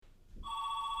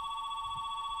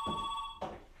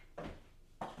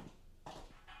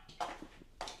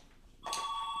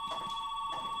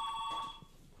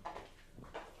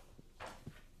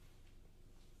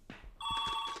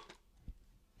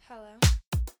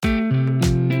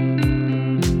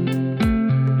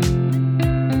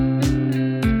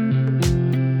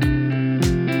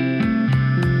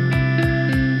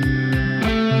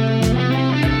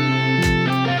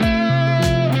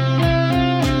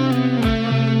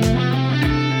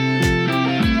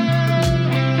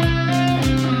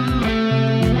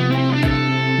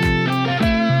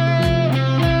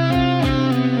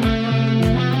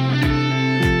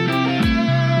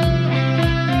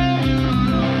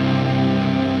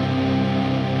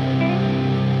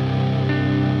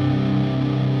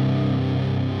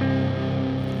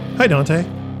Hi, Dante.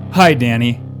 Hi,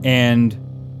 Danny, and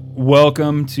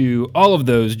welcome to all of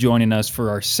those joining us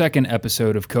for our second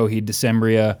episode of Coheed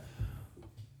Decembria,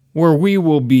 where we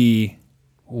will be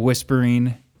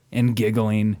whispering and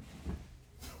giggling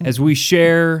as we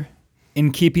share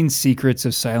in Keeping Secrets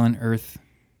of Silent Earth,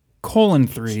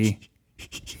 :3.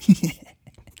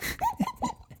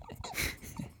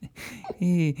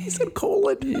 He said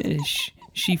colon.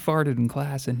 She farted in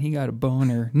class and he got a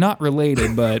boner. Not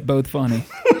related, but both funny.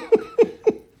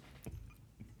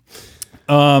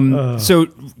 So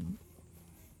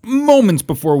moments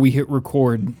before we hit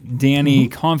record, Danny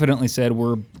confidently said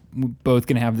we're both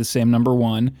going to have the same number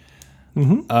one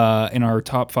in our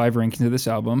top 5 rankings of this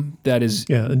album. That is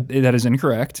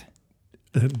incorrect.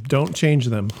 Don't change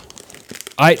them.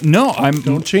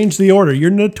 Don't change the order.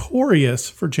 You're notorious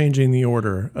for changing the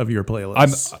order of your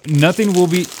playlists. Nothing will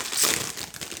be.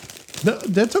 No,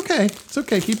 that's okay. It's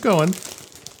okay. Keep going.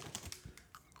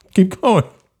 Keep going.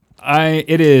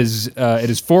 It is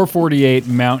 4:48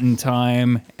 Mountain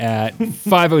Time. At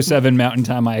 5:07 Mountain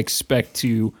Time, I expect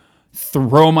to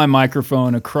throw my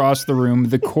microphone across the room,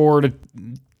 the cord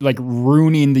like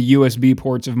ruining the USB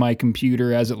ports of my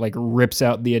computer as it like rips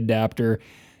out the adapter.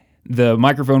 The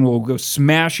microphone will go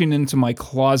smashing into my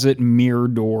closet mirror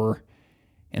door,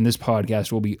 and this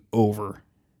podcast will be over.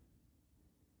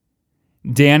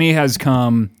 Danny has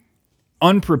come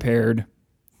unprepared.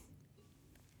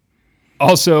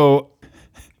 Also,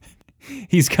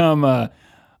 he's come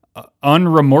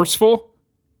unremorseful.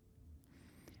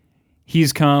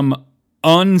 He's come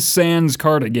sans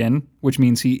cardigan, which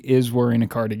means he is wearing a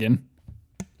cardigan.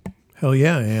 Hell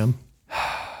yeah, I am.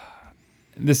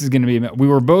 This is going to be... We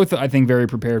were both, I think, very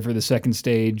prepared for the second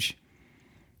stage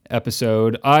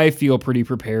episode. I feel pretty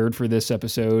prepared for this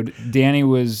episode. Danny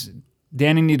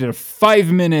needed a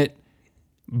 5-minute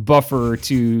buffer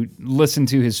to listen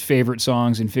to his favorite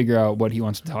songs and figure out what he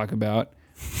wants to talk about.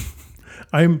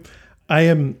 I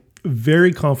am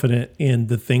very confident in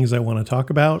the things I want to talk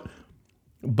about,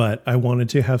 but I wanted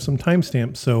to have some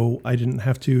timestamps so I didn't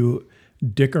have to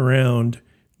dick around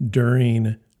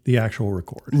during the actual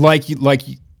record. Like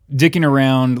dicking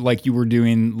around like you were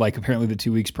doing like apparently the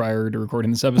 2 weeks prior to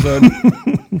recording this episode.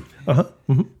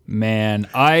 Man,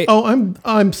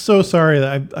 I'm so sorry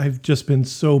that I've just been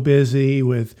so busy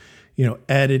with,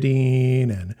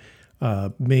 editing and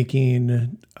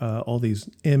making all these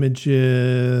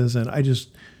images, and I just,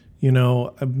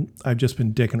 I've just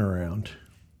been dicking around.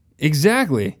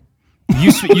 Exactly.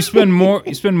 You spend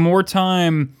more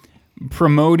time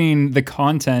promoting the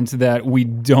content that we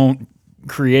don't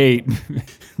create.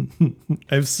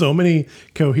 I have so many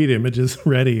Coheed images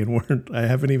ready, and I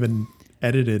haven't even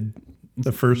edited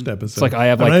the first episode. It's like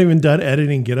I'm not even done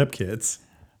editing Get Up Kids.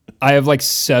 I have like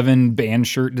 7 band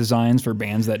shirt designs for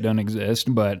bands that don't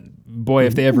exist, but boy,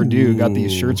 if they ever do, got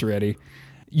these shirts ready.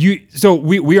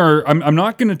 We are. I'm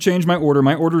not going to change my order.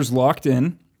 My order is locked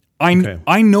in.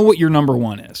 I know what your number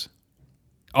one is.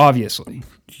 Obviously,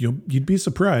 you'd be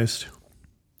surprised.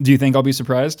 Do you think I'll be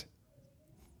surprised?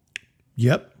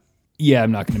 Yep. Yeah,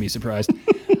 I'm not going to be surprised.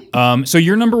 So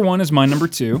your number one is my number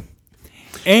 2,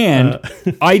 and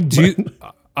I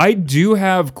do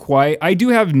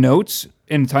have notes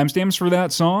and timestamps for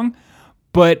that song,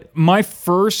 but my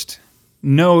first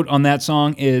note on that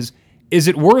song is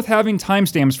it worth having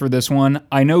timestamps for this one?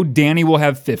 I know Danny will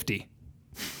have 50.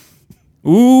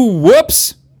 Ooh,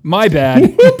 whoops. My bad.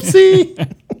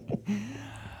 Whoopsie.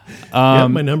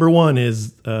 My number 1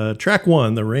 is track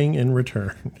 1, The Ring in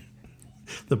Return.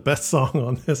 The best song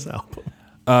on this album.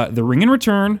 The Ring in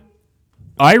Return,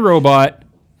 iRobot.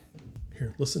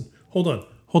 Here, listen. Hold on.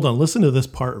 Listen to this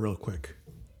part real quick.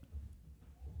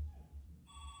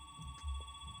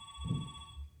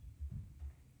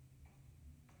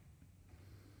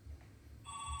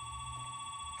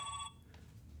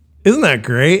 Isn't that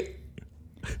great?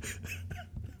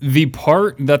 The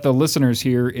part that the listeners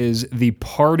hear is the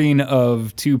parting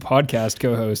of 2 podcast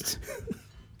co-hosts.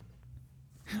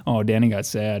 Oh, Danny got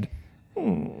sad.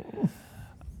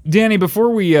 Danny,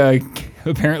 before we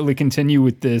apparently continue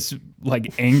with this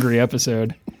like angry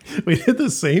episode. We did the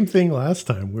same thing last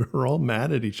time. We were all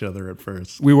mad at each other at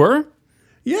first. We were?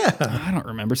 Yeah. I don't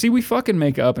remember. See, we fucking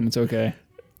make up and it's okay.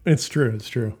 It's true.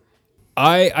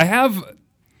 I have...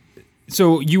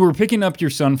 So you were picking up your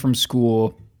son from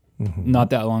school not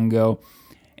that long ago,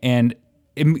 and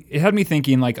it had me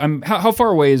thinking, like, how far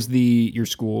away is your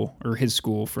school or his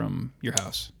school from your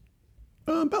house?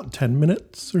 About 10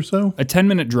 minutes or so. A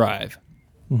 10-minute drive.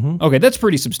 Okay, that's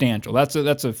pretty substantial. That's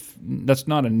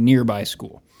not a nearby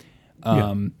school.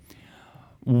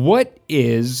 What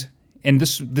is, and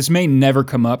this may never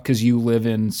come up because you live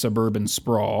in suburban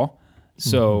sprawl,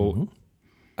 So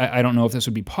I don't know if this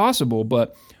would be possible,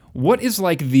 but what is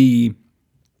like the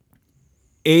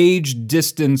age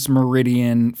distance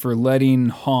meridian for letting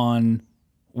Han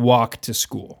walk to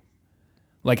school?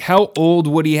 Like, how old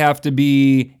would he have to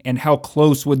be, and how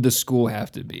close would the school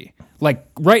have to be? Like,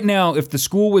 right now, if the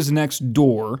school was next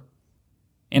door,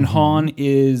 and Han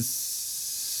is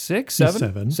 6,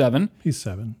 7? 7. He's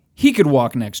 7. He could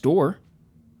walk next door.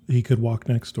 He could walk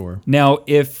next door. Now,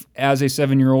 if as a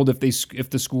 7-year-old, if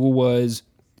the school was,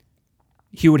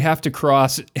 he would have to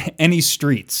cross any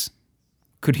streets.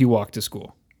 Could he walk to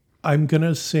school? I'm going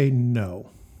to say no.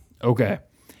 Okay.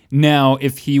 Now,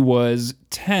 if he was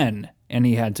 10 and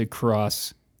he had to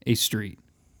cross a street,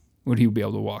 would he be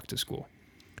able to walk to school?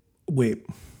 Wait.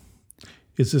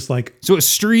 Is this like... So a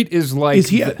street is like... Is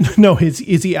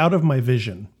he out of my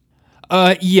vision?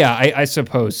 Yeah, I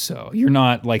suppose so. You're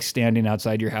not like standing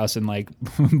outside your house and like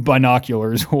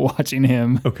binoculars watching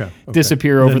him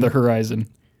disappear over the horizon.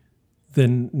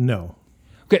 Then no.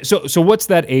 Okay, so what's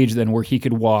that age then where he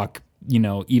could walk,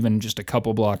 even just a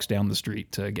couple blocks down the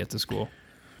street to get to school?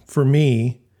 For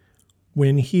me,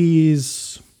 when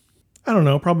he's, I don't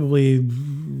know, probably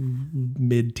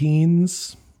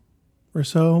mid-teens or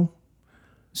so.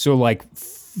 So like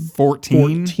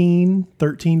 14?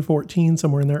 13, 14,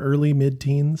 somewhere in there, early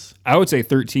mid-teens. I would say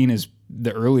 13 is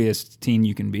the earliest teen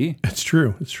you can be. It's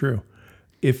true.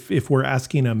 If we're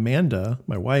asking Amanda,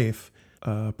 my wife,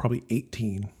 probably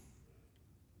 18.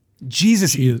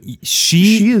 Jesus,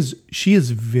 she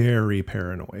is very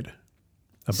paranoid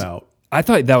about. I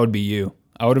thought that would be you.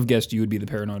 I would have guessed you would be the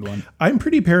paranoid one. I'm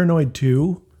pretty paranoid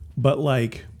too, but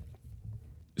like,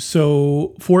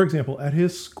 so for example, at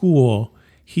his school,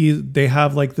 they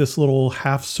have like this little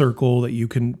half circle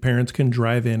that parents can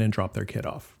drive in and drop their kid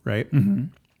off, right? Mm-hmm.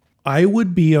 I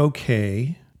would be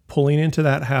okay pulling into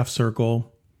that half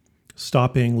circle,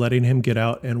 stopping, letting him get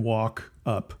out and walk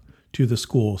up to the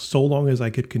school, so long as I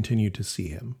could continue to see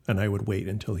him, and I would wait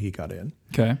until he got in.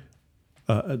 Okay.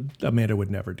 Amanda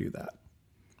would never do that.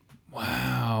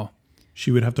 Wow.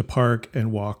 She would have to park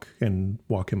and walk him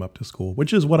up to school,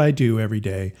 which is what I do every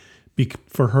day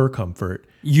for her comfort.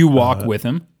 You walk with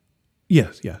him?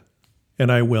 Yes, yeah.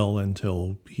 And I will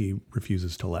until he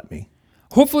refuses to let me.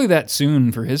 Hopefully that's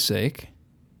soon for his sake.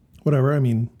 Whatever. I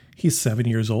mean, he's 7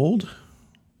 years old.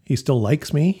 He still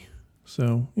likes me.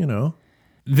 So,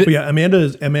 But yeah,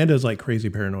 Amanda's like crazy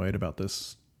paranoid about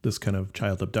this kind of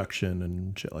child abduction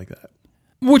and shit like that.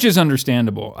 Which is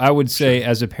understandable. I would say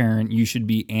as a parent, you should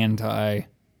be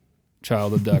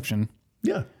anti-child abduction.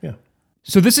 Yeah.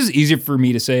 So this is easier for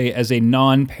me to say as a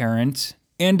non-parent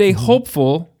and a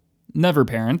hopeful never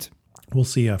parent. We'll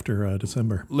see after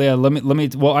December. Yeah, let me.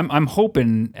 Well, I'm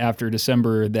hoping after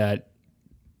December that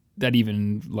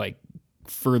even like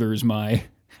furthers my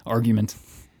argument.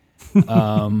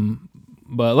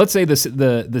 But let's say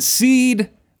the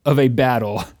seed of a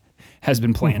battle has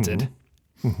been planted.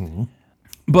 Mm-hmm.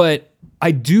 But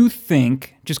I do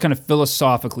think, just kind of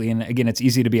philosophically, and again, it's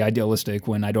easy to be idealistic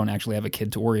when I don't actually have a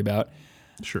kid to worry about.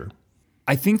 Sure.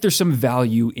 I think there's some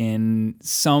value in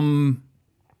some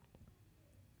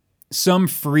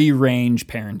free-range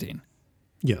parenting.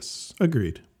 Yes,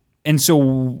 agreed. And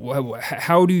so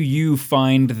how do you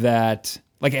find that?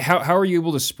 Like, how are you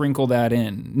able to sprinkle that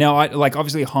in? Now,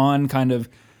 obviously Han kind of,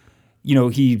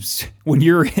 he's, when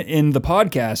you're in the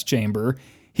podcast chamber,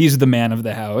 he's the man of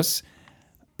the house.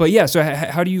 But yeah, so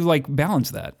how do you balance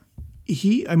that?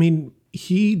 He and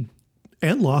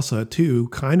Lhasa too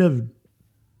kind of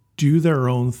do their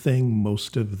own thing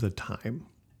most of the time.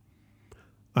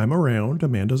 I'm around,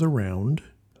 Amanda's around,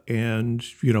 and,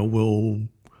 we'll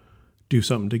do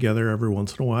something together every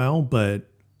once in a while, but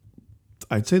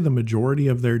I'd say the majority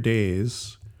of their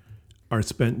days are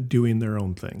spent doing their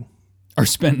own thing. Are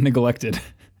spent neglected.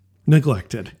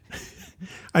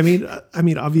 I mean,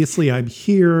 obviously I'm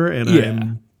here and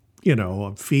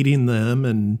I'm feeding them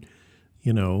and,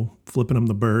 flipping them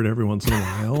the bird every once in a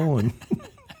while. And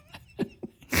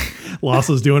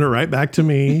Lhassa's doing it right back to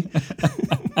me.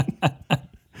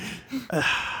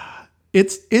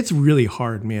 It's really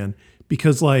hard, man,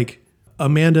 because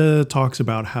Amanda talks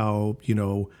about how,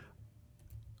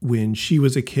 when she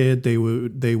was a kid, they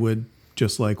would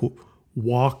just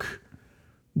walk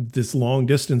this long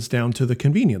distance down to the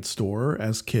convenience store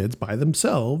as kids by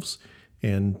themselves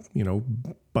and,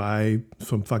 buy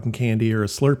some fucking candy or a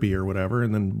Slurpee or whatever,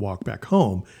 and then walk back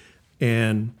home.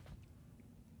 And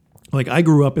I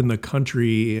grew up in the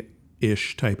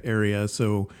country-ish type area.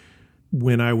 So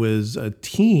when I was a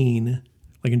teen,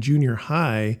 in junior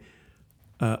high,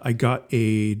 I got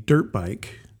a dirt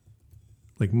bike,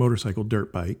 motorcycle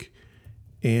dirt bike,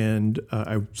 and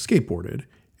I skateboarded.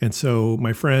 And so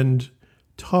my friend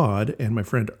Todd and my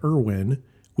friend Erwin,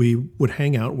 we would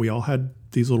hang out. We all had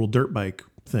these little dirt bike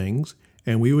things,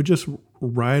 and we would just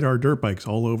ride our dirt bikes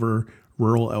all over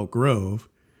rural Elk Grove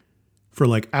for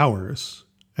like hours.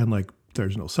 And like,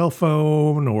 there's no cell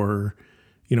phone, or,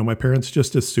 you know, my parents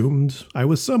just assumed I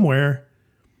was somewhere.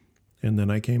 And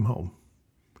then I came home.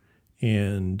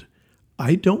 And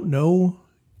I don't know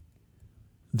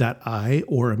that I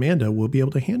or Amanda will be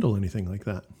able to handle anything like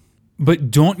that. But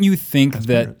don't you think As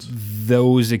that parents.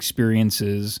 those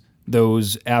experiences,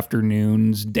 those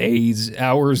afternoons, days,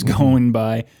 hours going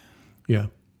by, Yeah.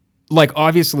 like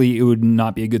obviously it would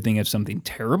not be a good thing if something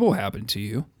terrible happened to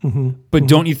you. Mm-hmm. But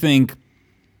don't you think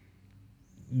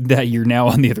that you're now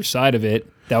on the other side of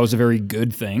it? That was a very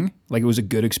good thing. Like it was a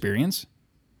good experience.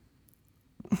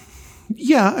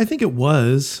 Yeah, I think it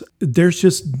was. There's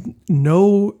just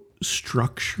no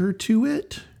structure to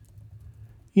it.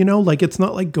 You know, like it's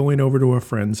not like going over to a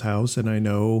friend's house and I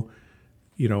know,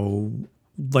 you know,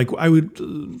 like I would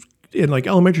in like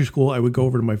elementary school, I would go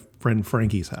over to my friend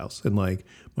Frankie's house and like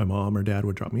my mom or dad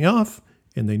would drop me off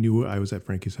and they knew I was at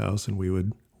Frankie's house and we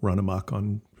would run amok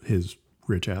on his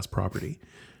rich ass property.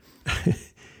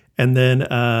 And then,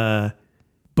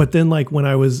 but then like when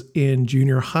I was in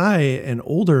junior high and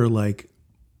older, like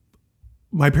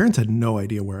my parents had no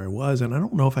idea where I was. And I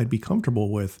don't know if I'd be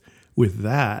comfortable with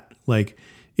that. Like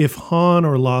if Han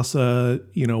or Lhasa,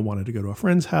 you know, wanted to go to a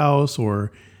friend's house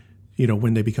or, you know,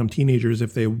 when they become teenagers,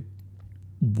 if they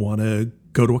want to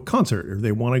go to a concert or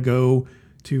they want to go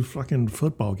to fucking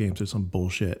football games or some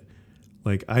bullshit,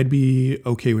 like I'd be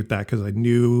okay with that because I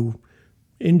knew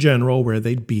in general where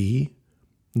they'd be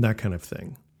and that kind of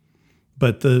thing.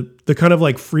 But the kind of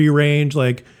like free range,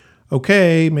 like,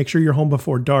 okay, make sure you're home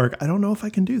before dark. I don't know if I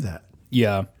can do that.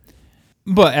 Yeah.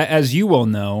 But as you well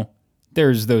know,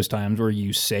 there's those times where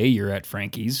you say you're at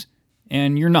Frankie's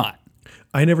and you're not.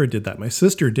 I never did that. My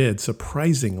sister did,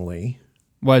 surprisingly.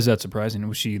 Why is that surprising?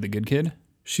 Was she the good kid?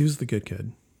 She was the good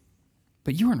kid.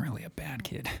 But you weren't really a bad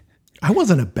kid. I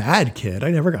wasn't a bad kid.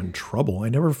 I never got in trouble.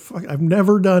 I've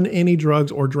never done any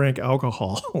drugs or drank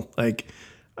alcohol. Like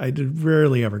I did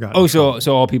rarely ever got. Oh, so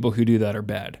all people who do that are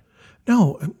bad.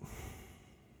 No.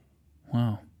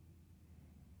 Wow.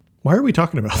 Why are we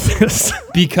talking about this?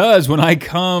 Because when I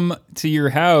come to your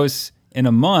house in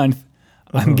a month,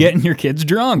 I'm getting your kids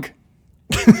drunk.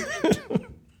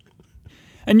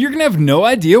 And you're going to have no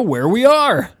idea where we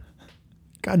are.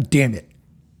 God damn it.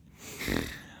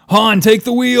 Han, take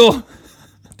the wheel.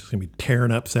 Just going to be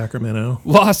tearing up Sacramento.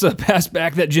 Lhasa, pass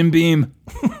back that Jim Beam.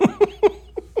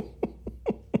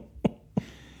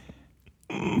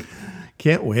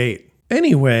 Can't wait.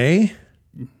 Anyway.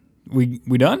 We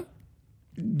done?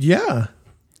 Yeah.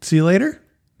 See you later?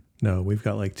 No, we've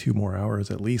got like 2 more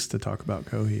hours at least to talk about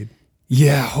Coheed.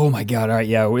 Yeah. Oh my God. All right.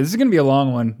 Yeah. This is going to be a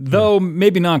long one, though.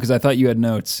 Maybe not, because I thought you had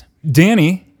notes.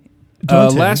 Danny,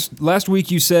 last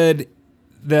week you said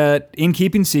that In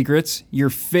Keeping Secrets, your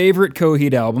favorite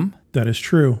Coheed album. That is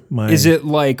true. Is it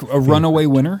like a runaway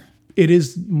winner? It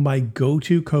is my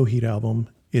go-to Coheed album.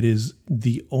 It is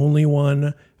the only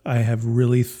one I have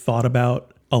really thought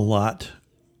about a lot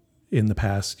in the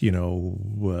past,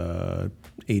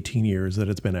 18 years that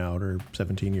it's been out, or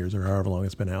 17 years, or however long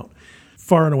it's been out.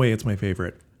 Far and away, it's my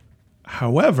favorite.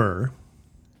 However,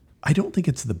 I don't think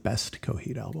it's the best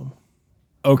Coheed album.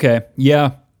 Okay.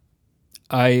 Yeah.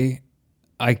 I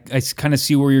kind of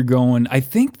see where you're going. I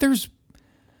think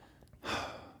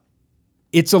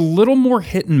it's a little more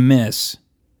hit and miss.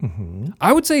 Mm-hmm.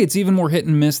 I would say it's even more hit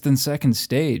and miss than Second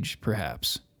Stage,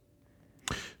 perhaps.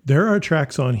 There are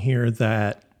tracks on here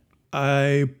that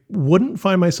I wouldn't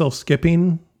find myself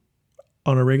skipping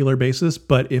on a regular basis,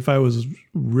 but if I was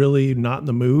really not in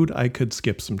the mood, I could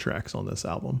skip some tracks on this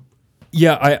album.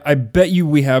 Yeah, I bet you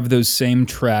we have those same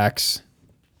tracks.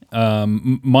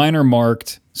 Mine are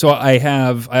marked. So I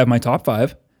have my top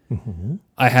 5. Mm-hmm.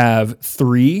 I have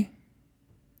 3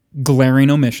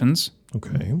 glaring omissions.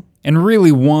 Okay. And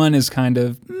really one is kind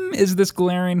of, is this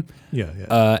glaring?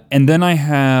 Yeah. And then I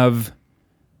have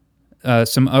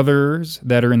some others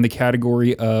that are in the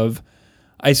category of,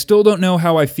 I still don't know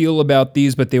how I feel about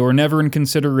these, but they were never in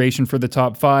consideration for the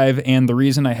top 5, and the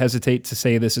reason I hesitate to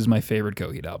say this is my favorite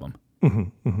Coheed album.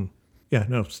 Mm-hmm, mm-hmm. Yeah,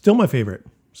 no, still my favorite.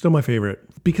 Still my favorite.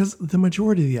 Because the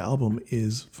majority of the album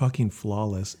is fucking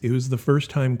flawless. It was the first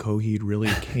time Coheed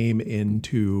really came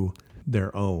into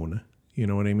their own. You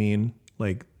know what I mean?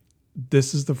 Like,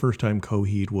 this is the first time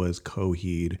Coheed was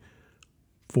Coheed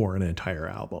for an entire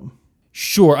album.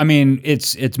 Sure. I mean,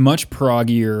 it's much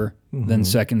proggier than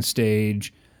Second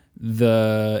Stage,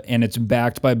 and it's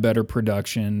backed by better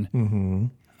production.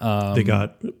 Mm-hmm. They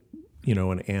got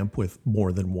an amp with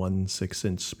more than one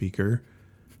 6-inch speaker.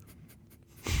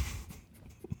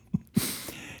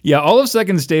 Yeah, all of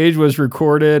Second Stage was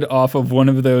recorded off of one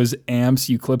of those amps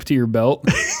you clip to your belt.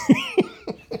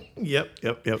 Yep.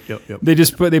 They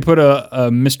put a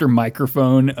Mr.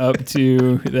 Microphone up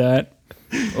to that,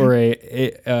 or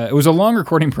it was a long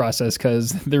recording process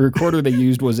because the recorder they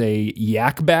used was a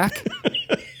Yak Back.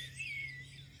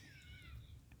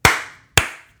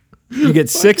 You get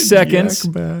 6 seconds.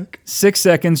 Yak Back. 6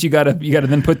 seconds. You gotta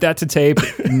then put that to tape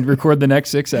and record the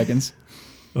next 6 seconons.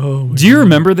 Oh, my Do you God.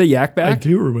 remember the Yak Back? I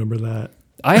do remember that.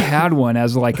 I had one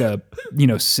as like a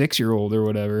 6-year-old or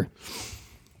whatever.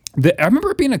 I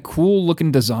remember it being a cool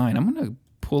looking design. I'm gonna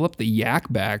pull up the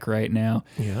Yak Back right now.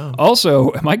 Yeah.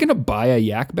 Also, am I gonna buy a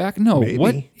Yak Back? No. Maybe.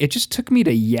 What? It just took me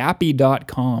to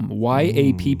yappy.com,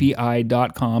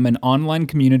 YAPPI.com, an online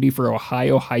community for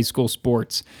Ohio high school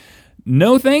sports.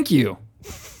 No, thank you.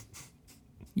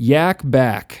 Yak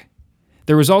Back.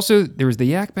 There was the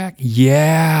Yak Back.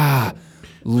 Yeah.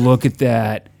 Look at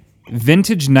that.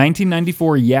 Vintage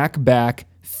 1994 Yak Back,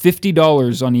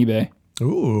 $50 on eBay.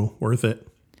 Ooh, worth it.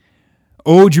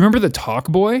 Oh, do you remember the Talk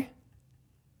Boy?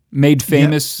 Made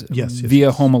famous Yes,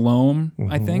 via Home Alone,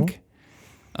 I think.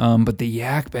 But the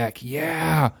Yak Back,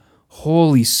 yeah.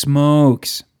 Holy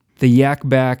smokes. The Yak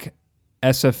Back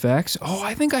SFX. Oh,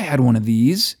 I think I had one of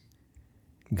these.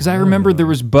 Because I remember there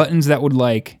was buttons that would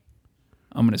I'm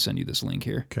going to send you this link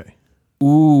here. Okay.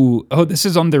 Ooh. Oh, this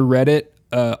is on their Reddit,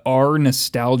 R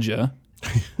Nostalgia.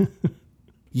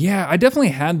 Yeah, I definitely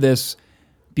had this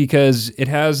because it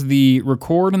has the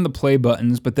record and the play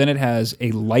buttons, but then it has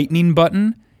a lightning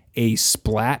button, a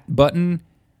splat button,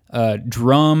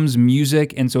 drums,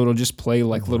 music, and so it'll just play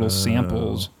like little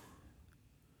samples.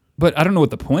 But I don't know what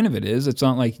the point of it is. It's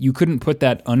not like you couldn't put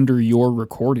that under your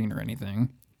recording or anything.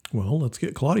 Well, let's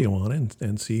get Claudio on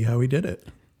and see how he did it.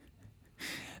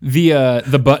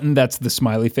 The button that's the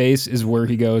smiley face is where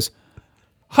he goes,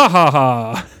 ha ha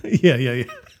ha. Yeah.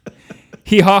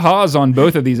 He ha-has on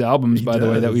both of these albums, by the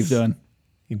way, that does. we've done.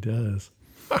 He does.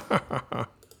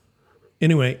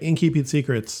 Anyway, In Keeping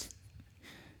Secrets,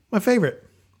 my favorite.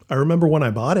 I remember when I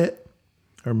bought it.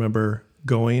 I remember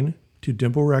going to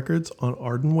Dimple Records on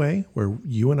Arden Way, where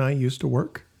you and I used to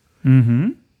work.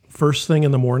 Mm-hmm. First thing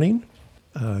in the morning,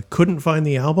 couldn't find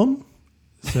the album.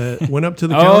 Went up to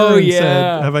the counter and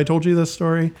said, "Have I told you this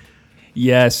story?"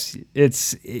 Yes,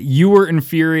 you were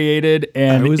infuriated,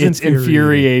 and it's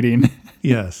infuriating.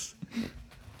 Yes.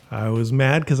 I was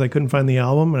mad because I couldn't find the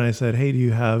album, and I said, "Hey, do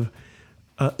you have,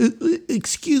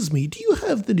 excuse me, do you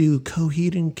have the new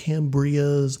Coheed and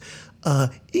Cambria's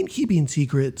In Keeping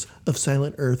Secrets of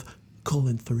Silent Earth,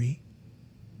 3?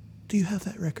 Do you have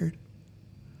that record?"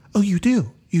 "Oh, you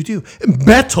do. You do.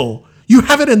 Metal. You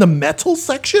have it in the metal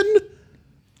section?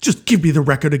 Just give me the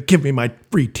record and give me my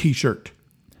free t-shirt."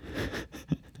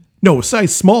 "No,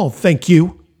 size small, thank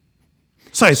you."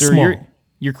 Size Sir, small.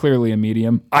 You're clearly a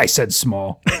medium. I said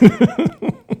small.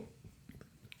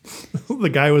 The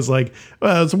guy was like,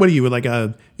 "Well, so what are you, like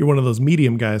you're one of those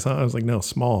medium guys, huh?" I was like, "No,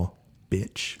 small,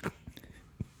 bitch."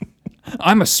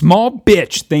 I'm a small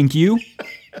bitch, thank you.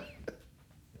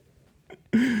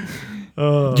 Do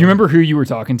you remember who you were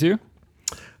talking to?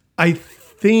 I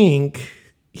think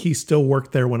he still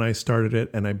worked there when I started it,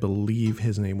 and I believe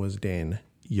his name was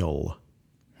Daniel.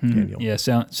 Daniel. Yeah,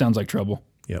 sounds like trouble.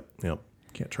 Yep.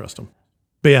 Can't trust him.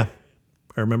 But yeah,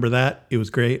 I remember that. It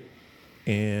was great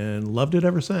and loved it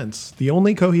ever since. The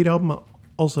only Coheed album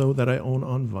also that I own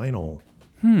on vinyl.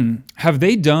 Have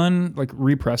they done like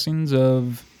repressings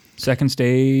of Second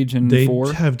Stage and They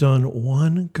 4? have done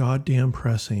one goddamn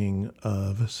pressing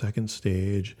of Second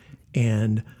Stage,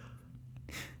 and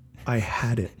I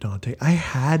had it, Dante. I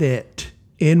had it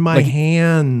in my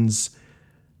hands,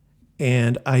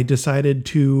 and I decided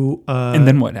to and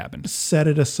then what happened? set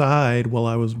it aside while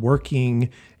I was working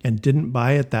and didn't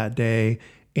buy it that day.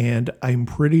 And I'm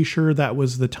pretty sure that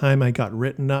was the time I got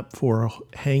written up for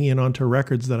hanging onto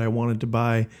records that I wanted to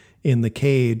buy in the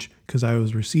cage because I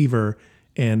was receiver,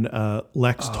 and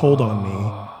Lex told on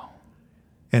me,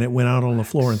 and it went out on the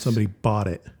floor and somebody bought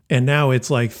it. And now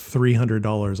it's like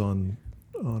 $300 on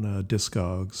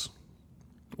Discogs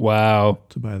Wow.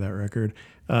 to buy that record.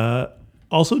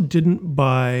 Also didn't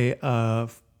buy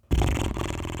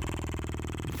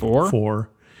 4? 4.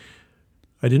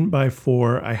 I didn't buy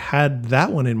 4. I had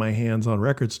that one in my hands on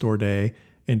Record Store Day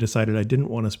and decided I didn't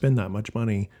want to spend that much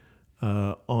money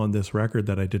on this record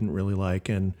that I didn't really like.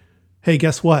 And hey,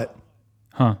 guess what?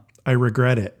 Huh. I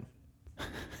regret it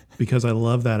because I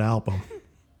love that album.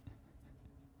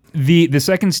 The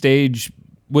Second Stage,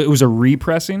 it was a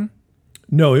repressing?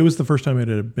 No, it was the first time it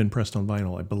had been pressed on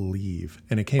vinyl, I believe.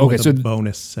 And it came Okay, with so a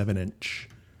bonus 7-inch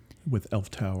with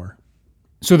Elf Tower.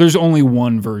 So there's only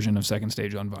one version of Second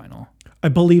Stage on vinyl. I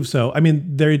believe so. I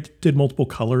mean, they did multiple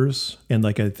colors, and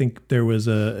like I think there was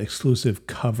a exclusive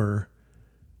cover.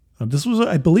 This was,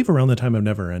 I believe, around the time of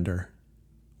Neverender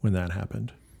when that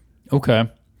happened. Okay.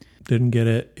 Didn't get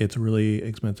it. It's really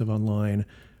expensive online.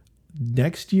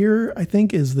 Next year, I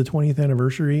think, is the 20th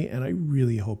anniversary, and I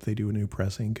really hope they do a new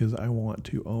pressing because I want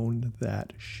to own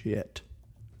that shit.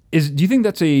 Do you think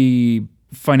that's a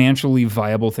financially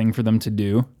viable thing for them to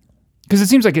do? Because it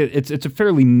seems like it's a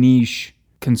fairly niche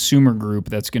consumer group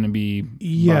that's going to be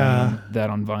buying that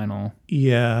on vinyl.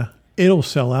 Yeah, it'll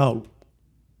sell out.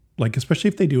 Like, especially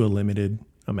if they do a limited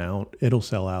amount, it'll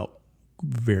sell out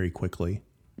very quickly.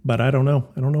 But I don't know.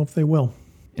 I don't know if they will.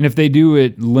 And if they do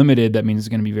it limited, that means it's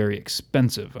going to be very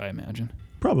expensive, I imagine.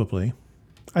 Probably.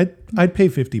 I'd pay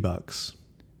 $50.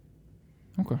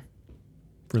 Okay.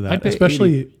 For that,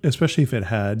 especially if it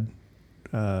had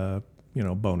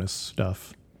bonus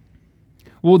stuff.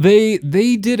 Well, they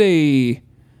did a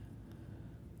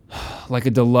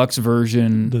deluxe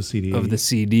version The CD. of the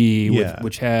CD, Yeah.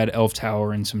 which had Elf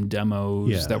Tower and some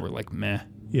demos that were like meh.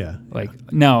 Yeah. Like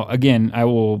now, again,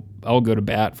 I'll go to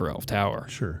bat for Elf Tower.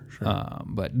 Sure.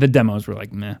 But the demos were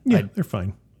like meh. Yeah, they're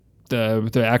fine.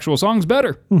 The actual song's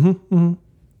better.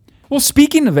 Well,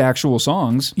 speaking of actual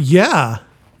songs, Yeah.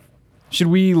 should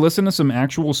we listen to some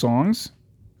actual songs?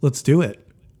 Let's do it.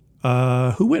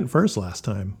 Who went first last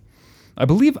time? I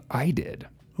believe I did.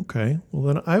 Okay.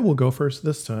 Well, then I will go first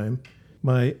this time.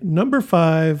 My number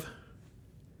 5.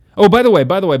 Oh, by the way,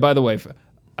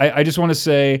 I just want to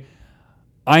say,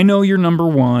 I know your number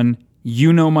 1.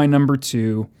 You know my number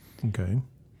 2. Okay.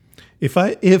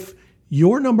 If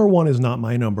your number 1 is not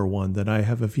my number 1, then I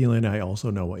have a feeling I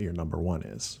also know what your number 1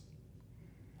 is.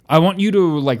 I want you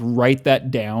to like write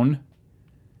that down,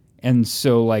 and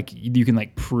so like you can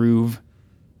like prove.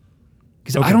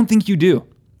 Because I don't think you do.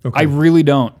 Okay. I really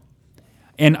don't.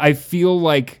 And I feel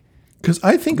like... Because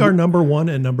I think our number 1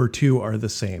 and number 2 are the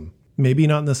same. Maybe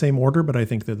not in the same order, but I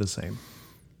think they're the same.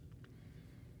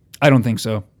 I don't think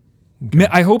so. Okay.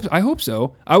 I hope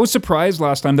so. I was surprised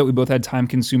last time that we both had Time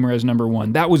Consumer as number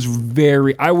 1. That was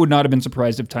I would not have been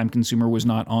surprised if Time Consumer was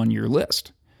not on your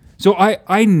list. So I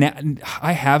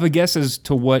have a guess as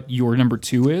to what your number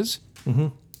 2 is. Mm-hmm.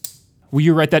 Will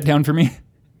you write that down for me?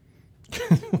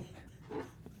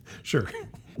 Sure.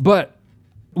 But,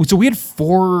 so we had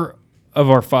 4 of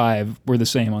our 5 were the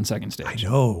same on Second Stage. I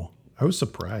know. I was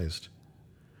surprised.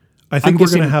 I think we're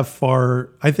going to have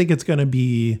I think it's going to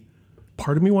be,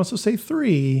 part of me wants to say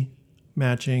 3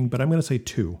 matching, but I'm going to say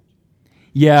 2.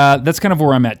 Yeah, that's kind of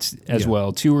where I'm at as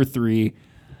well. 2 or 3.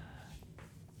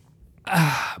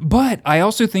 But I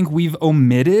also think we've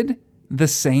omitted the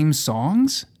same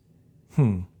songs.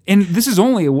 And this is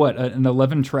only an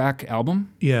 11-track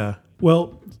album? Yeah.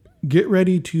 Well, get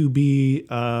ready to be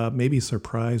maybe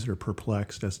surprised or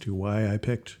perplexed as to why I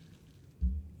picked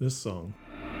this song.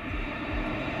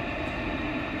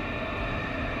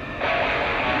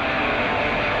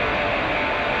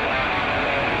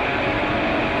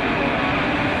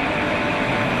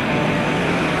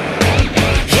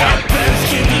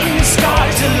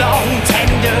 Along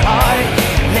tender heart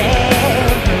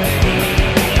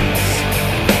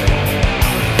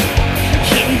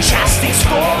injustice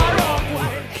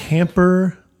for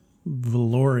Camper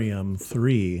Valorium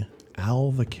 3,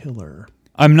 Al the Killer.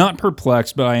 I'm not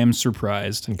perplexed, but I am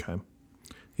surprised. Okay.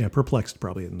 Yeah, perplexed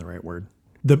probably isn't the right word.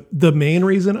 The main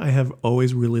reason I have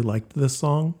always really liked this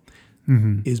song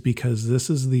is because this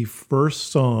is the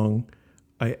first song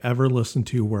I ever listened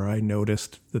to where I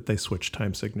noticed that they switched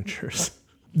time signatures.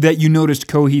 That you noticed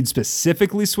Coheed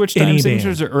specifically switched time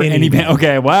signatures? Or any band.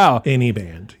 Okay, wow. Any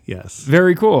band, yes.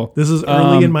 Very cool. This is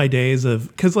early in my days of,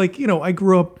 because like, I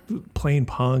grew up playing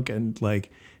punk and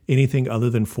like anything other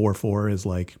than 4/4 is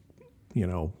like,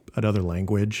 another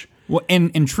language. Well,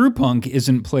 and true punk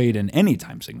isn't played in any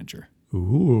time signature.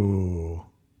 Ooh.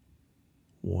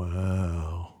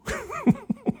 Wow.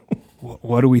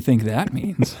 What do we think that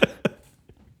means?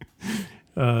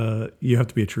 You have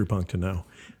to be a true punk to know.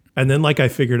 And then like I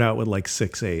figured out what like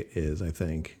 6/8 is, I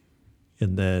think.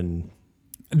 And then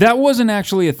that wasn't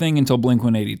actually a thing until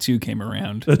Blink-182 came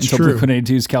around. That's until true.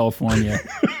 Blink-182's California.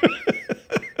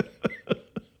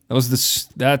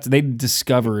 They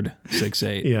discovered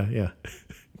 6/8. Yeah.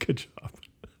 Good job.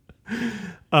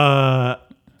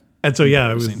 And so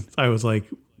yeah, I was like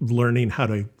learning how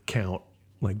to count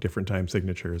like different time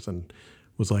signatures and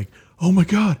was like, oh my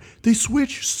God, they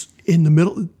switch in the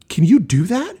middle. Can you do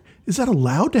that? Is that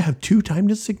allowed to have 2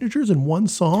 time signatures in one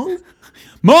song?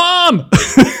 Mom!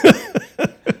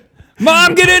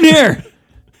 Mom, get in here!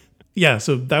 Yeah,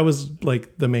 so that was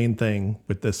like the main thing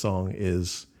with this song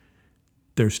is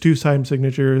there's 2 time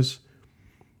signatures.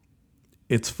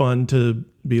 It's fun to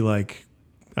be like,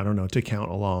 I don't know, to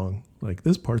count along. Like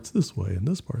this part's this way and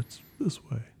this part's this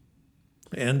way.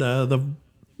 And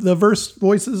the verse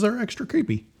voices are extra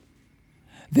creepy.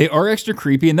 They are extra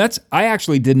creepy, and I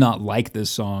actually did not like this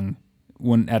song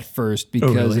at first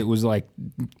because really? it was like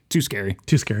too scary.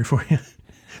 Too scary for you.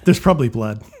 There's probably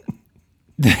blood.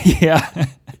 Yeah.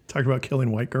 Talk about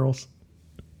killing white girls.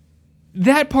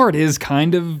 That part is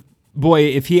kind of, boy,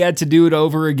 if he had to do it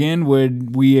over again,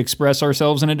 would we express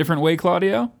ourselves in a different way,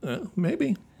 Claudio?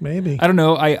 Maybe. I don't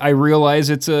know. I realize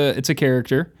it's a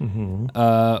character,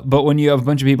 but when you have a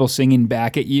bunch of people singing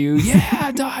back at you,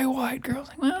 yeah, die white girls.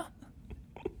 Like, well,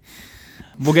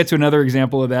 we'll get to another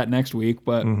example of that next week.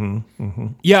 But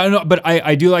yeah, no, but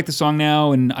I do like the song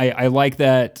now, and I like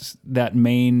that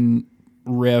main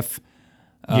riff.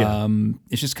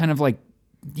 It's just kind of like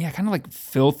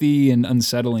filthy and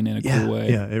unsettling in a cool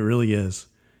way. Yeah, it really is.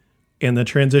 And the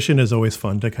transition is always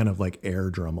fun to kind of like air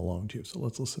drum along to. So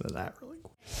let's listen to that really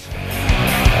quick.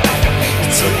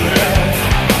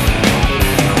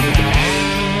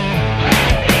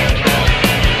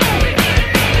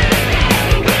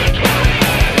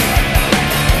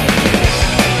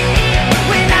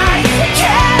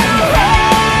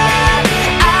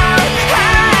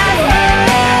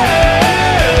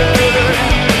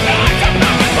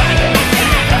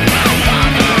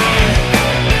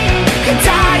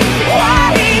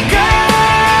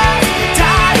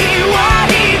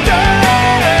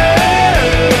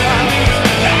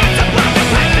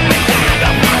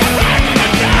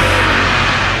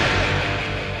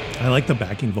 I like the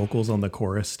backing vocals on the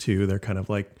chorus too. They're kind of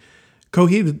like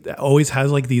Coheed always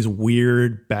has like these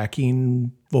weird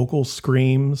backing vocal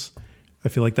screams. I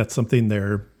feel like that's something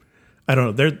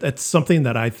that's something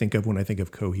that I think of when I think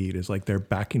of Coheed is like their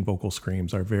backing vocal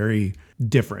screams are very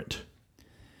different.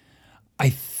 I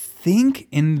think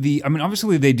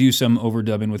obviously they do some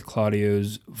overdubbing with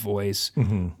Claudio's voice,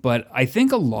 but I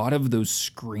think a lot of those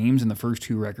screams in the first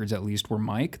 2 records at least were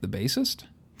Mike, the bassist.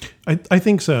 I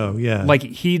think so, yeah. Like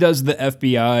he does the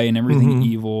FBI and everything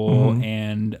evil,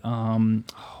 and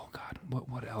oh god,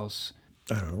 what else?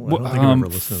 I don't know. I don't think I've ever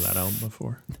listened to that album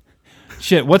before.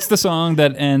 Shit, what's the song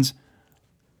that ends?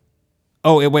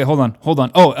 Oh wait, hold on.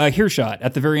 Oh, Hearshot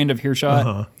at the very end of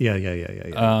Hearshot. Yeah.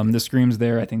 The screams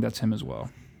there. I think that's him as well.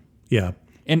 Yeah,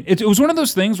 and it was one of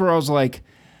those things where I was like,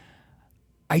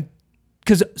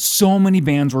 because so many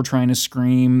bands were trying to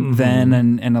scream then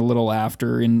and a little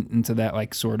after into that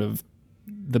like sort of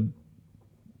the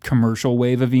commercial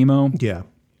wave of emo. Yeah.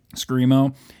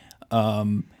 Screamo.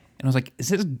 And I was like,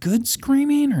 is it good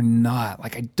screaming or not?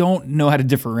 Like, I don't know how to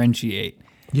differentiate.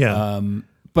 Yeah.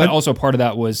 But also part of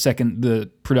that was the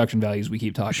production values we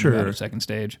keep talking about at Second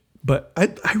Stage. But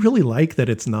I really like that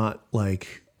it's not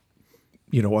like,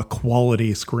 a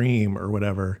quality scream or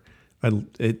whatever.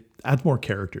 It adds more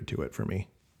character to it for me.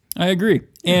 I agree.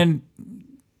 And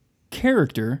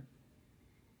character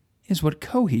is what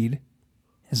Coheed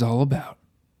is all about.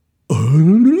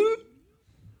 Oh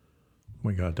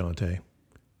my God, Dante.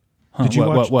 Huh, did you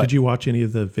watch? What? Did you watch any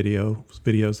of the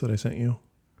videos that I sent you?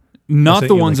 Not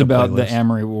the ones like a about the playlist.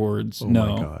 Amory Awards. Oh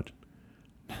no. my God.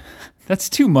 That's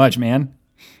too much, man.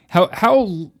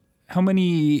 How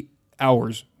many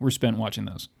hours were spent watching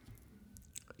those?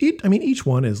 Each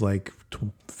one is like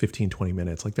 15, 20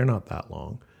 minutes. Like, they're not that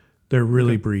long. They're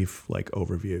really brief, like,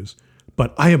 overviews.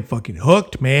 But I am fucking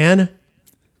hooked, man.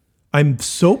 I'm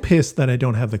so pissed that I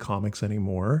don't have the comics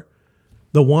anymore.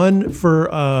 The one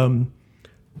for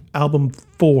album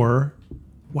 4,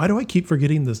 why do I keep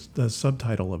forgetting the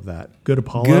subtitle of that? Good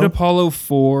Apollo? Good Apollo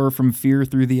 4, From Fear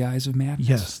Through the Eyes of Madness.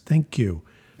 Yes, thank you.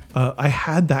 I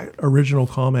had that original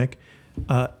comic,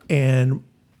 and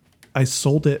I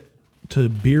sold it to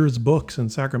Beer's Books in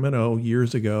Sacramento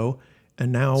years ago,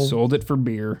 and now Sold it for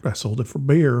beer. I sold it for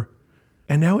beer,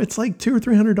 and now it's like $200 or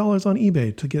 $300 on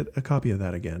eBay to get a copy of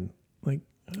that again. Like,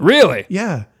 Really?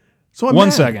 yeah. So I'm One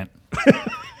mad. second.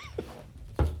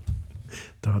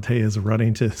 Dante is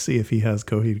running to see if he has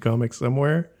Coheed comics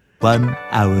somewhere. 1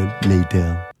 hour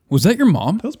later. Was that your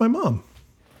mom? That was my mom.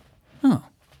 Oh.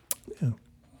 Yeah.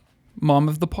 Mom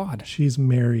of the pod. She's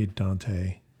married,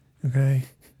 Dante. Okay.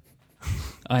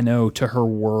 I know, to her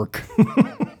work.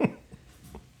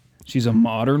 She's a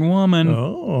modern woman.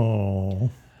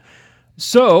 Oh.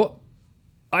 So,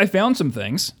 I found some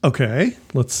things. Okay.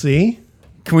 Let's see.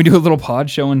 Can we do a little pod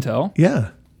show and tell? Yeah.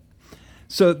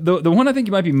 So, the one I think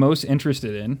you might be most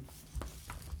interested in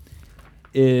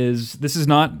this is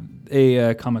not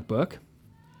a comic book.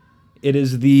 It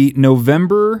is the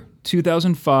November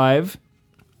 2005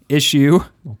 issue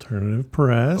Alternative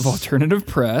Press. of Alternative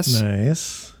Press.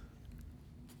 Nice.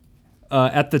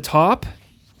 At the top,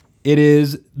 it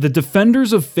is The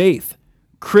Defenders of Faith.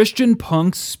 Christian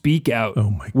punks speak out. Oh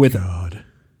my with, God.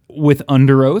 With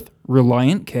Under Oath,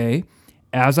 Reliant K,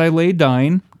 As I Lay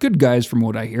Dying, good guys from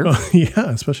what I hear. Oh, yeah,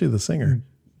 especially the singer.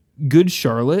 Good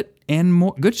Charlotte and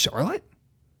more. Good Charlotte?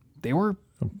 They were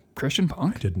Christian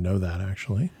punk? Didn't know that,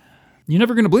 actually. You're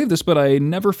never going to believe this, but I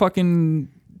never fucking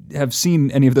have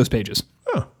seen any of those pages.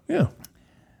 Oh, yeah.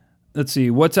 Let's see,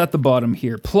 what's at the bottom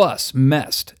here? Plus,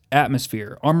 Mest,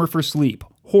 Atmosphere, Armor for Sleep,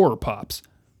 Horror Pops,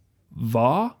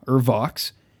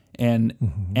 Vox, and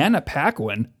Anna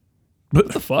Paquin.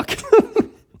 What the fuck?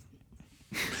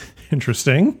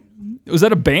 Interesting. Was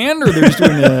that a band, or they're just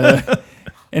doing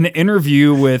an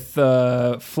interview with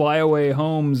Flyaway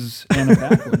Homes Anna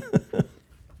Paquin?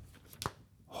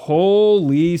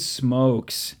 Holy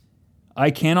smokes.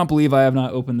 I cannot believe I have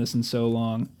not opened this in so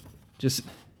long. Just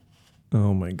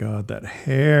Oh my God, that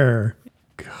hair.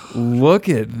 look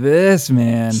at this,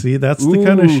 man. See, that's the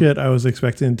kind of Ooh. shit I was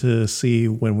expecting to see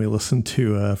when we listened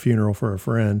to Funeral for a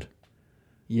Friend.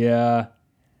 Yeah.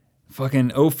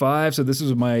 Fucking 05, so this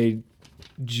was my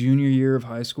junior year of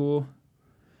high school.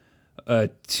 A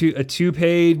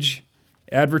two-page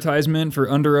advertisement for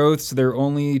Under Oaths. They're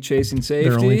only chasing safety.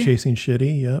 They're only chasing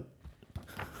shitty, yep.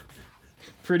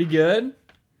 Pretty good.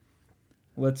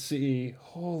 Let's see.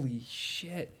 Holy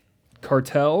shit.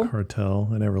 Cartel. Cartel,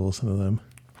 I never listened to them.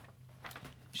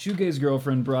 Shoegaze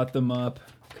Girlfriend brought them up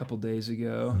a couple days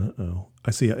ago. Uh-oh.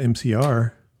 I see a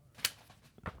MCR.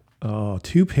 Oh,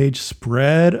 2-page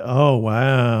spread. Oh,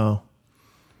 wow.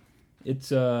 It's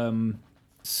some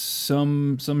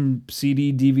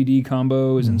CD DVD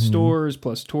combo is in stores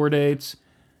plus tour dates.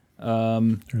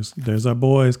 There's our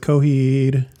boys,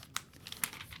 Coheed.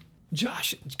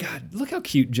 Josh, God, look how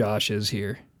cute Josh is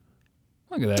here.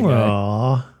 Look at that guy.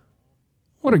 Aw,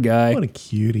 What a guy. what a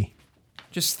cutie.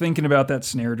 Just thinking about that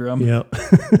snare drum. Yep.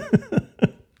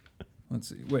 Let's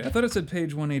see. Wait, I thought it said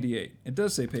page 188. It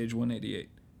does say page 188.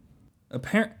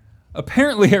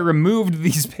 Apparently I removed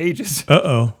these pages.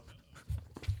 Uh-oh.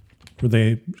 Were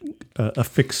they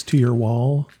affixed to your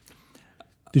wall?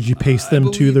 Did you paste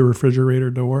them to the refrigerator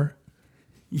door?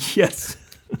 Yes.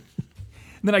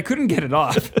 Then I couldn't get it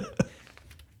off.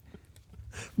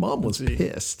 Mom was see.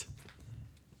 pissed.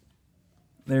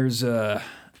 There's Oh,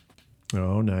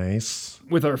 nice.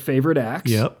 with our favorite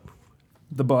axe. Yep.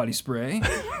 The body spray.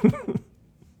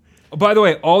 Oh, by the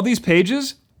way, all these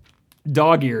pages,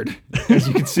 dog-eared, as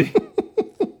you can see.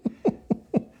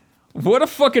 What a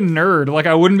fucking nerd. Like,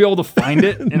 I wouldn't be able to find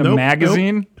it in a Nope,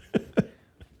 magazine.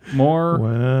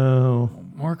 Wow.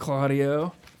 More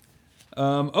Claudio.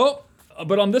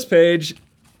 But on this page,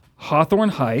 Hawthorne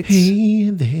Heights. Hey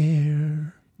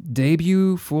there.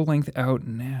 Debut full-length out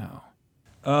now.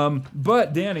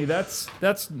 But, Danny, that's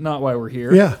not why we're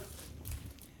here. Yeah.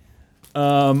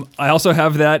 I also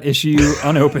have that issue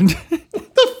unopened.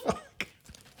 What the fuck?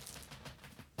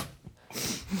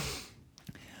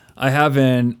 I have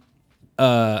an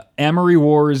Amory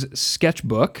Wars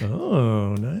sketchbook.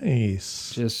 Oh,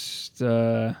 nice. Just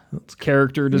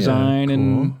character design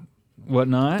and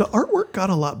whatnot. The artwork got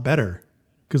a lot better.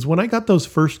 Because when I got those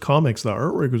first comics, the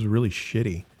artwork was really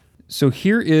shitty. So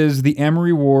here is the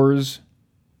Amory Wars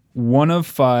 1 of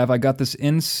 5. I got this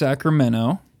in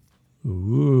Sacramento.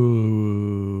 Ooh.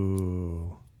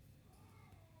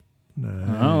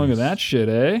 Nice. Oh, look at that shit,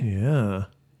 eh? Yeah.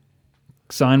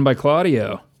 Signed by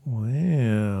Claudio.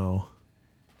 Wow.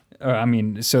 I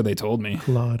mean, so they told me.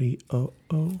 Claudio.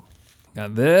 Oh.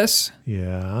 Got this.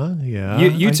 Yeah. Yeah.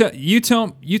 You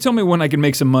tell me when I can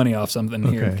make some money off something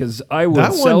here, Okay. because I will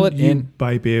that sell one it you in.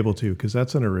 might be able to, because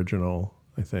that's an original,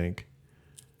 I think.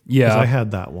 Yeah. 'Cause I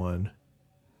had that one.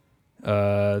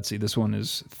 Let's see. This one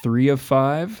is 3 of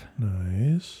 5.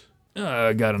 Nice.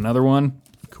 Got another one.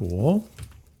 Cool.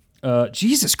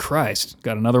 Jesus Christ.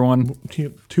 Got another one.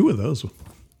 2 of those.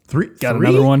 3. Got 3?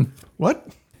 another one. What?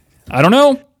 I don't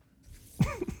know.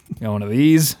 Got one of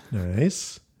these,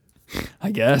 Nice.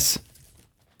 I guess.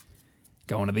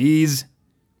 Got one of these.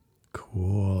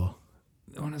 Cool.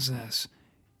 What is this?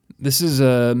 This is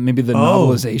maybe the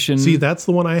novelization. See, that's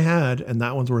the one I had, and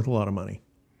that one's worth a lot of money.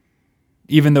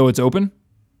 Even though it's open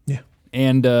Yeah.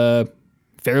 and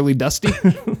fairly dusty.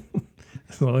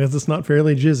 As long as it's not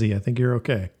fairly jizzy, I think you're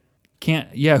okay.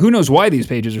 Yeah, who knows why these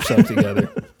pages are stuck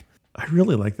together. I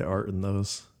really like the art in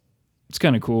those. It's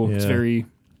kind of cool. It's Yeah. very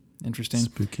interesting.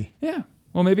 Spooky. Yeah.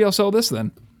 Well, maybe I'll sell this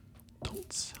then.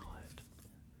 Don't sell it.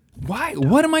 Why?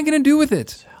 What am I going to do with it?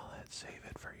 Sell it. Save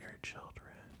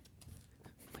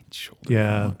Shoulder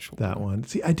Yeah, out, shoulder. that one.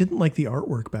 See, I didn't like the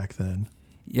artwork back then.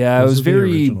 Yeah, it Those was are the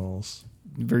very originals.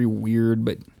 very weird,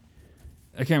 but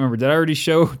I can't remember. Did I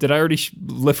already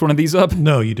lift one of these up?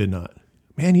 No, you did not.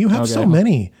 Man, you have Okay. so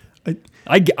many.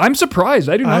 I'm surprised.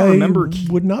 I do not I remember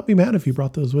would not be mad if you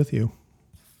brought those with you.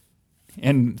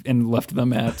 and left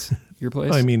them at your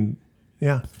place. I mean,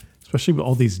 yeah, especially with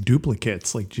all these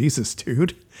duplicates. Like, Jesus,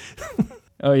 dude.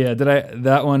 Oh yeah,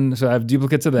 that one? So I have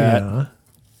duplicates of that. Yeah.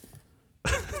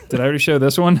 Did I already show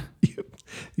this one?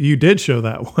 You did show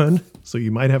that one, so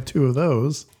you might have two of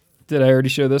those. Did I already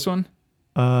show this one?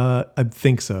 I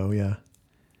think so, yeah.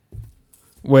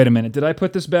 Wait a minute. Did I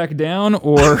put this back down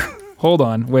or hold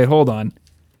on. Wait, hold on.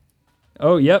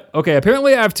 Oh, yep. Okay,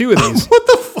 apparently I have two of these. What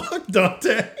the fuck,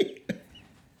 Dante?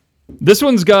 This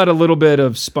one's got a little bit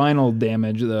of spinal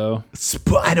damage though.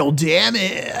 Spinal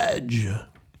damage.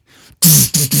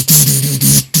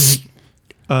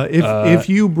 If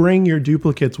you bring your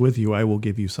duplicates with you, I will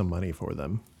give you some money for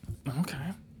them. Okay.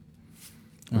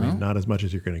 I mean, not as much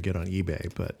as you're going to get on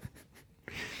eBay, but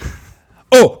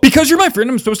Oh, because you're my friend,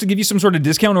 I'm supposed to give you some sort of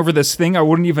discount over this thing I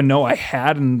wouldn't even know I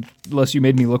had unless you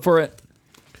made me look for it.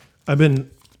 I've been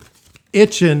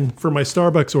itching for my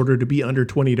Starbucks order to be under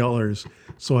 $20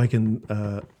 so I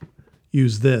can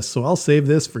use this. So I'll save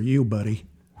this for you, buddy.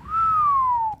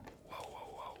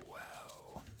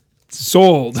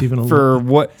 Sold even a for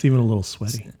what? It's even a little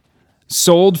sweaty.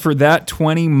 Sold for that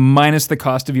 20 minus the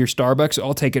cost of your Starbucks.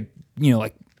 I'll take it,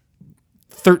 like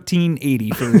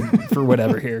 $13.80 for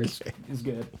whatever here is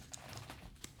good.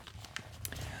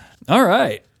 All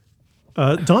right.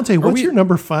 Dante, what's your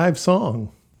number 5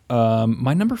 song?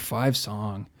 My number 5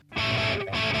 song.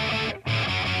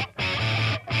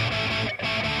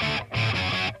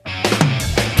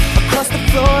 Across the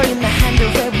floor in the handle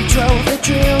where we drove the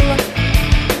drill.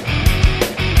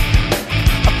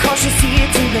 A cautious ear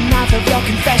to the mouth of your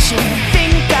confession.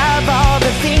 Think of all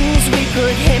the things we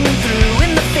put him through.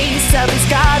 In the face of his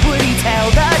God, would he tell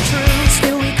the truth?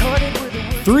 Still recorded with the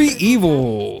words. Three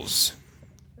Evils,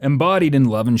 embodied in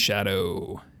Love and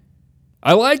Shadow.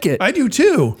 I like it. I do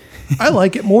too. I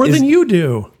like it more than you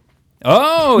do.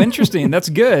 Oh, interesting. That's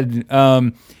good.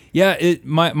 My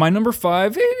number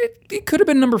 5, it could have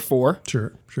been number 4.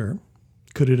 Sure.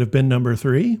 Could it have been number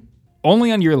 3?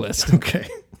 Only on your list. Okay.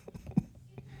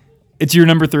 It's your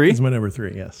number 3? It's my number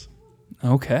 3, yes.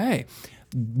 Okay.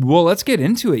 Well, let's get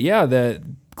into it. Yeah,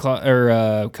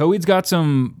 Coheed's got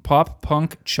some pop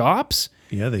punk chops.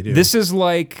 Yeah, they do. This is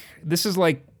like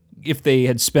if they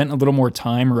had spent a little more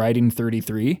time writing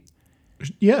 33.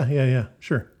 Yeah,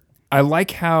 sure. I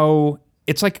like how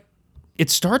it's like it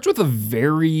starts with a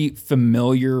very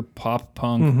familiar pop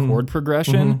punk chord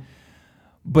progression,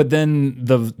 but then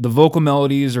the vocal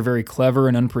melodies are very clever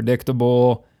and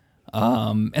unpredictable.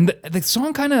 And the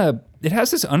song it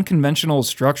has this unconventional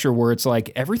structure where it's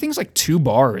like everything's like 2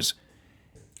 bars.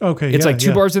 Okay, It's like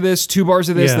 2 bars of this, 2 bars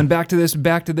of this, Yeah. then back to this,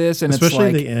 and Especially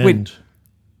it's like the end. Wait,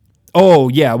 oh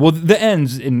yeah, well the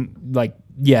ends in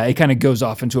it kind of goes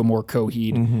off into a more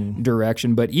Coheed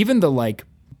direction, but even the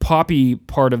poppy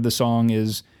part of the song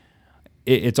is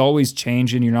it's always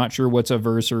changing. You're not sure what's a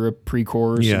verse or a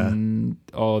pre-chorus and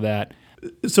all of that.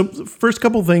 So first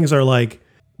couple things are like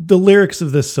the lyrics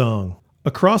of this song.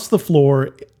 Across the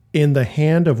floor in the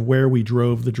hand of where we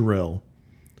drove the drill.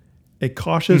 A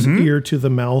cautious ear to the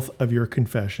mouth of your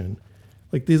confession.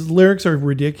 Like, these lyrics are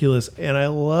ridiculous and I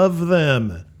love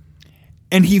them.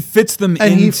 And he fits them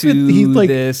And into he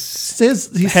this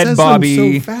says head bobby.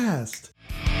 them so fast.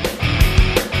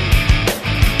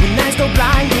 When eyes go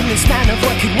blind in this man of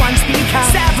what could once become.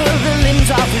 Sever the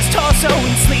limbs of his torso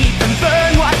in sleep and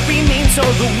burn what remains so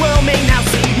the world may now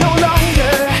see. No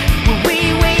longer will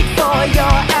we wait for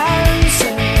your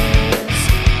answers.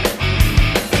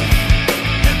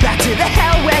 Back to the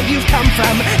hell where you've come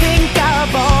from. Think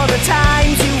of all the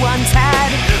times you once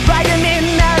had. Write them in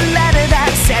a letter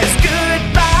that says goodbye.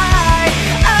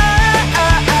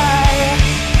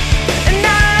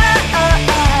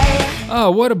 Oh,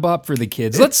 what a bop for the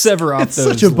kids. Let's sever off It's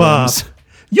those such a bop. limbs.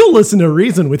 You'll listen to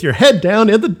Reason with your head down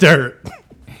in the dirt.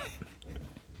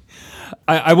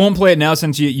 I won't play it now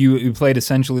since you played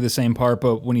essentially the same part,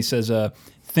 but when he says,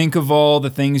 think of all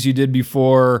the things you did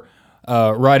before,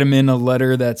 write them in a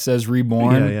letter that says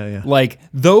reborn. Yeah. Like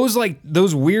those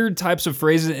weird types of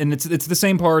phrases, and it's the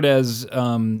same part as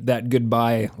that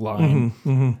goodbye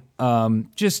line.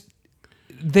 Just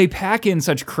they pack in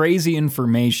such crazy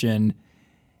information,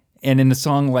 and in a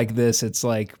song like this, it's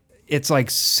like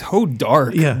so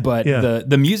dark, but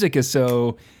the music is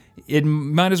so. It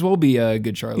might as well be a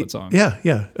Good Charlotte song.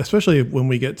 Yeah. Especially when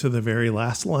we get to the very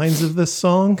last lines of this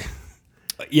song.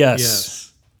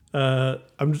 Yes.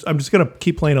 I'm just gonna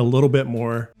keep playing a little bit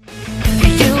more.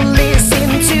 You listen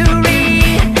to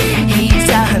he's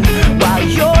done while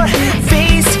you're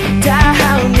face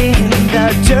down in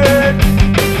the dirt.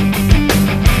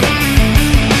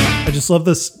 I just love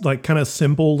this like kind of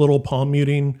simple little palm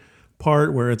muting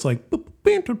part where it's like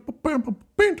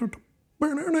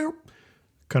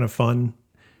kind of fun,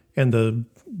 and the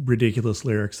ridiculous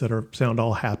lyrics that sound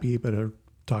all happy but are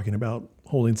talking about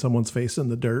holding someone's face in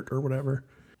the dirt or whatever.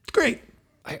 It's great.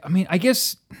 I mean, I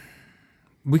guess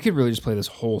we could really just play this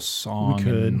whole song. We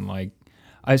could. And like,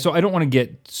 so I don't want to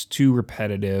get too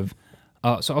repetitive.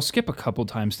 So I'll skip a couple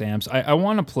timestamps. I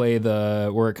want to play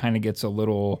where it kind of gets a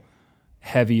little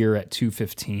heavier at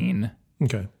 2:15.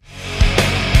 Okay.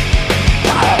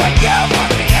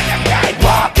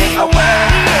 Walking away,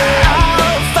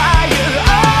 I'll fire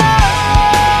on.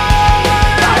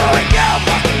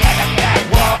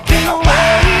 Walking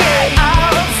away,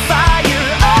 I'll fire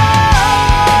on.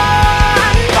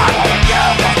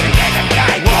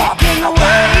 Walking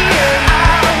away,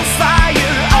 I'll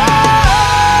fire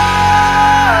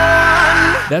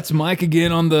on. That's Mike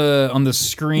again on the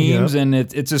screams, Yep. and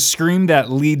it's a scream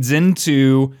that leads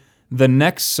into the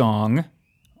next song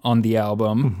on the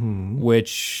album,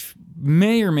 which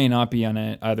may or may not be on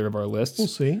either of our lists. We'll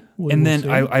see. And then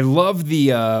I love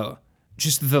the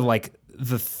just the like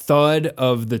the thud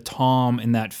of the tom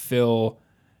in that fill.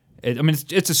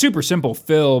 It's a super simple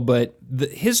fill, but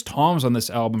his toms on this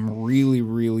album really,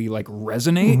 really like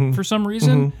resonate for some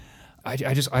reason.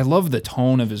 I love the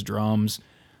tone of his drums,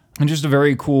 and just a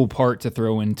very cool part to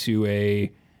throw into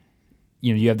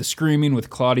you have the screaming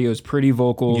with Claudio's pretty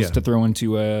vocals to throw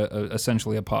into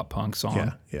essentially a pop punk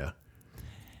song. Yeah.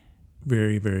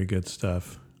 Very, very good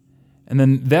stuff. And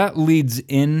then that leads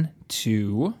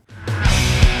into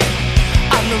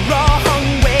On the wrong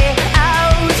way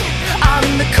out,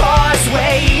 on the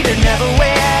causeway to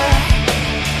nowhere.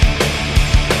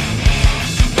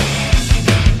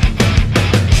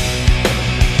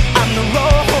 On the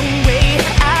wrong way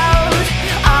out,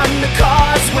 on the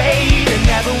causeway to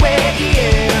nowhere.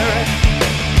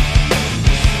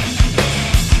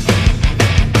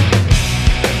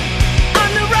 On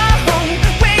the wrong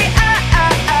way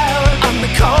out, on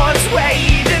the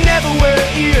causeway to nowhere.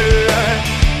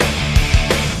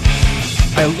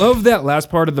 I love that last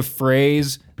part of the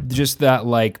phrase, just that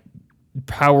like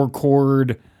power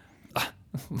chord.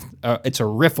 It's a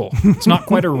riffle. It's not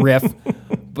quite a riff,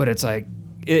 but it's like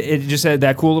it just had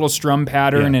that cool little strum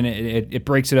pattern, and it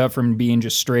breaks it up from being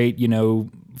just straight,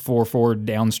 4/4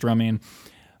 down strumming.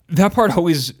 That part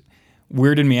always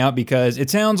weirded me out because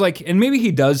it sounds like, and maybe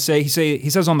he does say he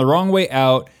says on the wrong way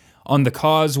out, on the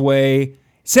causeway. It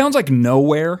sounds like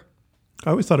nowhere. I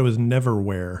always thought it was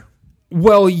Neverwhere.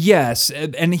 Well, yes,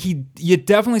 and it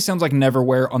definitely sounds like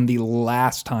Neverwhere on the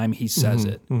last time he says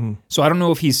it. So I don't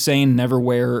know if he's saying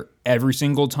Neverwhere every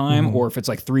single time, or if it's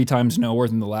like 3 times nowhere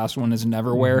and the last one is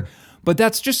Neverwhere. But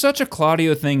that's just such a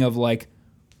Claudio thing of like,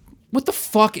 what the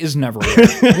fuck is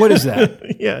Neverwhere? What is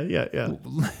that? Yeah.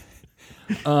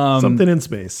 Something in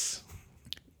space.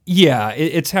 Yeah,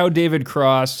 it's how David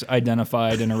Cross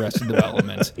identified in Arrested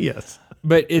Development. Yes.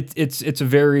 But it's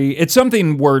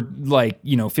something where, like,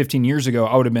 15 years ago,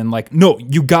 I would have been like, no,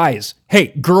 you guys, hey,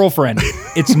 girlfriend,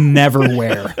 it's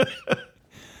Neverwhere.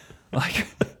 Like,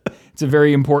 it's a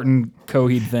very important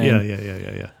Coheed thing.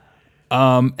 Yeah.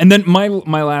 And then my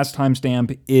last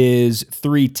timestamp is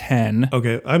 3:10.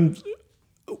 Okay,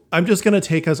 I'm just gonna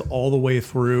take us all the way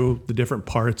through the different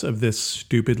parts of this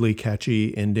stupidly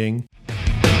catchy ending.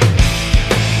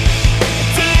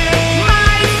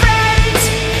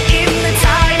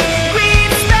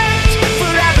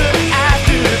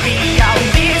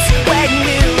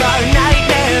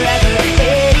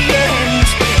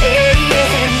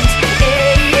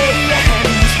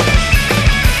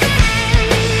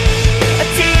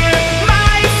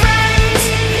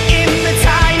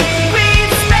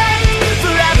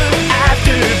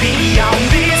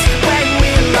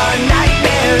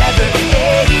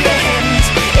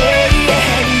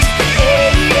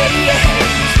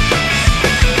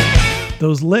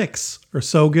 Those licks are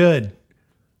so good.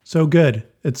 So good.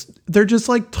 They're just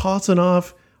like tossing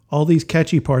off all these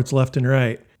catchy parts left and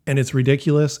right. And it's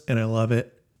ridiculous and I love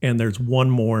it. And there's one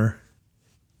more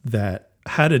that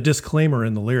had a disclaimer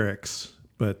in the lyrics,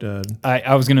 but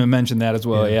I was going to mention that as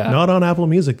well, yeah. Not on Apple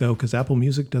Music though, because Apple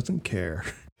Music doesn't care.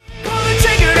 Pull the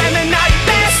trigger and the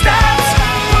nightmare stops.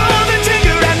 Pull the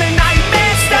trigger and the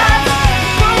nightmare stops.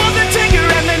 Pull the trigger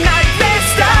and the nightmare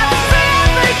stops.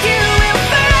 Forever you will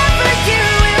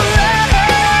learn.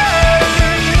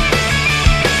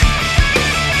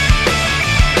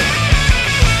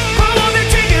 Pull the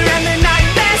trigger and the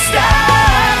nightmare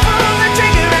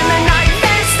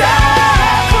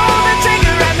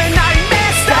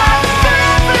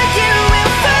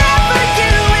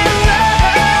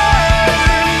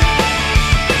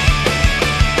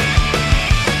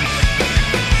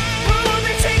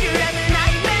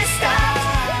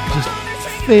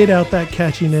fade out that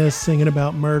catchiness, singing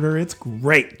about murder. It's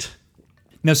great.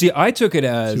 Now, see, I took it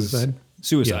as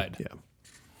Suicide. Yeah.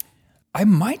 I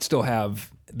might still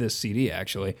have this CD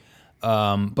actually,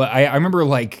 but I remember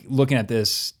like looking at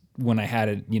this when I had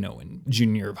it, in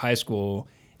junior year of high school,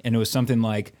 and it was something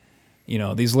like,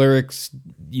 these lyrics,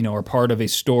 are part of a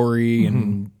story,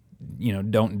 and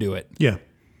don't do it. Yeah,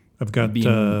 I've got. You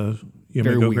want me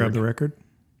to go grab the record?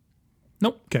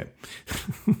 Nope. Okay.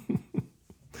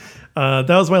 That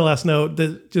was my last note.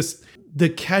 Just the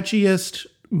catchiest,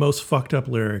 most fucked up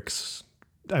lyrics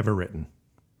I've ever written.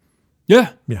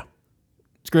 Yeah. Yeah.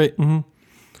 It's great. Mm-hmm.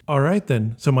 All right,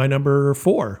 then. So my number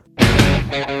 4. Listen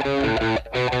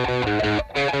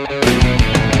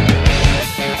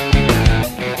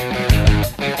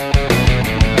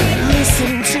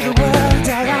to the world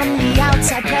out on the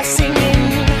outside pressing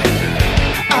in.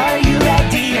 Are you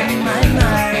ready in my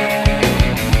mind?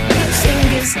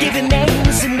 Fingers giving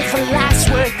names and with the last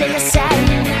word they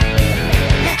ascend.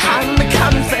 I'm the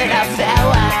comfort of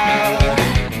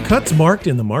their world. Cuts marked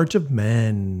in the March of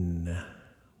Men.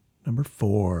 Number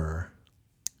 4.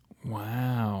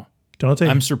 Wow. Dante.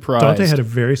 I'm surprised. Dante had a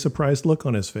very surprised look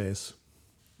on his face.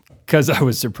 Because I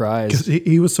was surprised.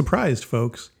 He was surprised,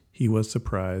 folks. He was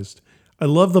surprised. I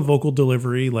love the vocal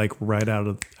delivery, like right out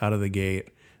of the gate.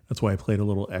 That's why I played a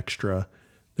little extra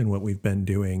than what we've been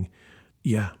doing.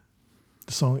 Yeah,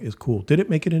 the song is cool. Did it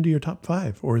make it into your top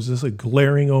 5, or is this a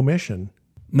glaring omission?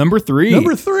 Number 3.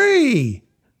 Number 3.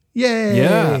 Yay!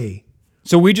 Yeah.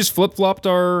 So we just flip-flopped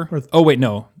our... Oh, wait,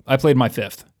 no. I played my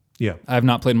 5th. Yeah. I have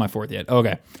not played my 4th yet.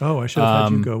 Okay. Oh, I should have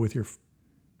had you go with your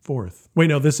 4th. Wait,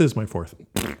 no, this is my 4th.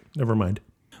 Never mind.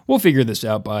 We'll figure this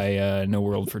out by No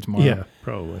World for Tomorrow. Yeah,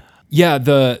 probably. Yeah,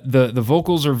 the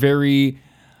vocals are very...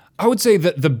 I would say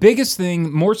that the biggest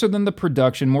thing, more so than the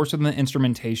production, more so than the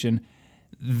instrumentation,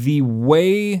 the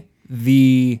way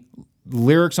the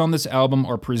lyrics on this album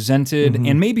are presented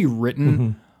and maybe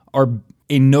written are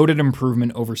a noted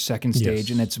improvement over Second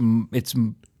Stage. Yes.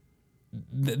 And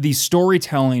the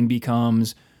storytelling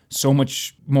becomes so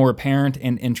much more apparent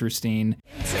and interesting.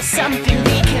 Something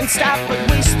they can stop but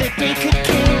wish that they could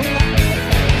kill.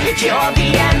 You're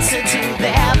the answer to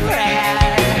their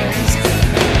prayers.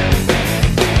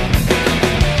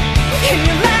 In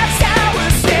your last hour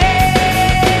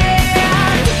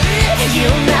stand,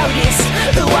 you'll notice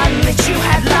the one that you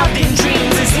had loved in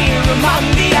dreams is here among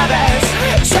the others.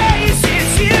 Chase,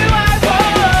 it's you I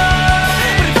want,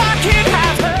 but if I can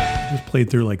have her. Just played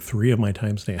through like 3 of my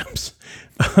timestamps.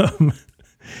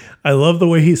 I love the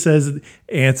way he says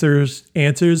answers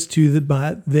to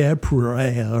their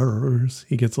prayers.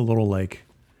 He gets a little like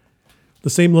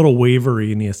the same little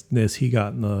waveriness he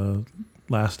got in the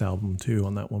last album too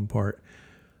on that one part.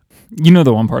 You know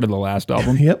the one part of the last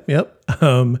album? Yep.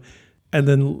 And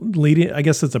then leading, I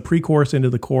guess it's a pre-chorus into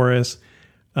the chorus.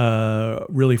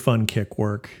 Really fun kick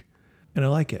work, and I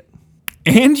like it.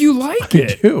 And you like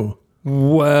it? I do.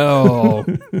 Well,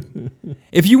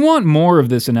 if you want more of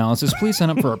this analysis, please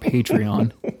sign up for our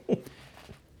Patreon.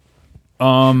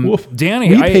 Danny,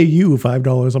 we pay you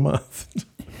 $5 a month,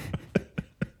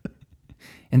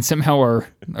 and somehow our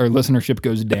listenership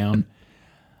goes down.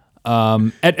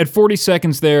 At 40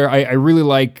 seconds there, I really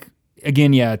like.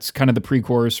 Again, yeah, it's kind of the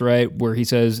pre-chorus, right, where he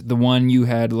says, "The one you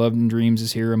had loved in dreams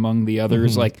is here among the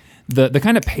others." Like the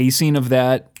kind of pacing of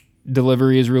that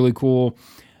delivery is really cool.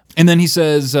 And then he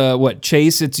says,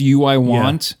 Chase, it's you I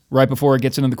want, right before it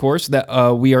gets into the chorus,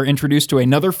 that we are introduced to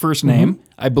another first name.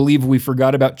 I believe we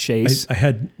forgot about Chase. I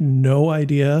had no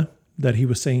idea that he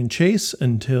was saying Chase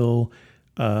until,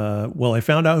 I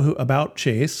found out about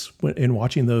Chase in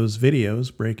watching those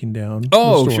videos breaking down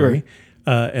the story.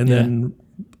 Sure. Then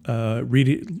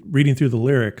reading through the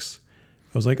lyrics,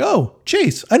 I was like, oh,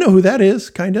 Chase, I know who that is,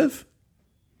 kind of.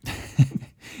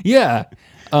 Yeah.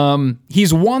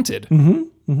 He's wanted.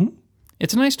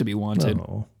 It's nice to be wanted.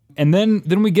 Oh. And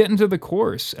then we get into the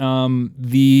chorus.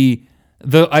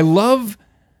 I love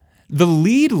the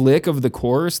lead lick of the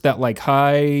chorus, that like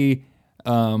high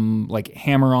like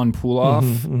hammer on pull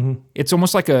off. It's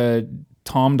almost like a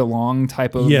Tom DeLonge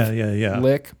type of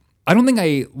lick. I don't think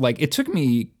it took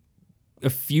me a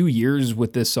few years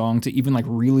with this song to even like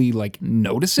really like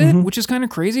notice it, which is kind of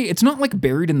crazy. It's not like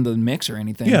buried in the mix or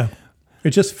anything. Yeah. It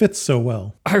just fits so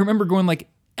well. I remember going like,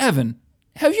 Evan,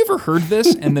 have you ever heard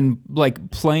this? And then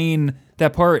like playing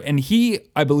that part. And he,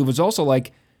 I believe, was also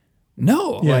like,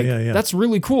 no, that's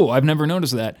really cool. I've never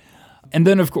noticed that. And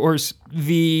then of course,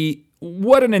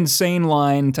 what an insane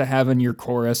line to have in your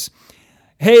chorus.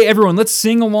 Hey, everyone, let's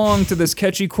sing along to this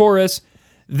catchy chorus.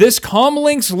 This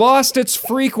comlink's lost its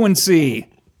frequency.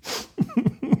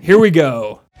 Here we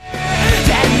go.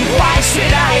 Then why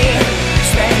should I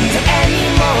spend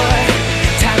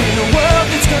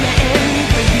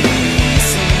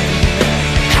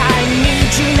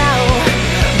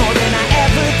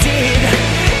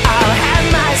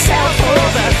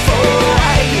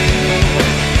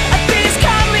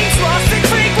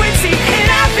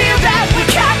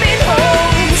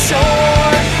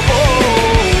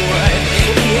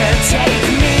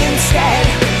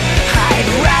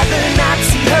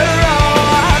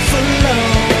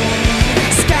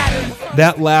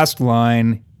That last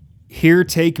line, "Here,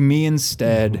 take me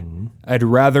instead. I'd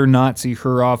rather not see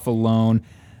her off alone."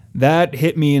 That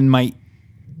hit me in my,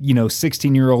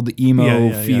 16-year-old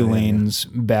emo feelings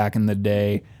back in the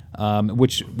day,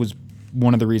 which was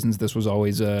one of the reasons this was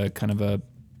always a kind of a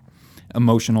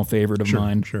emotional favorite of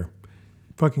mine. Sure.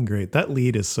 Fucking great. That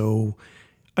lead is so,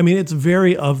 it's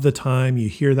very of the time. You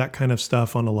hear that kind of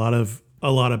stuff on a lot of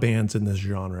bands in this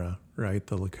genre, right?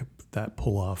 That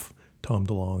pull off Tom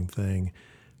DeLonge thing.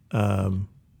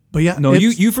 But yeah, no,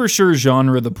 you for sure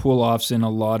genre the pull offs in a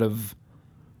lot of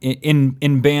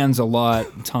in bands a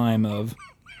lot time of.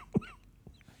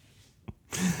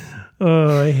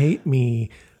 Oh, I hate me.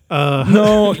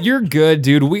 No, you're good,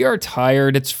 dude. We are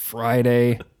tired. It's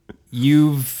Friday.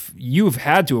 You've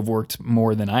had to have worked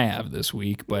more than I have this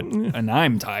week, and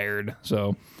I'm tired.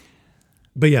 So,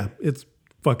 but yeah, it's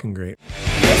fucking great.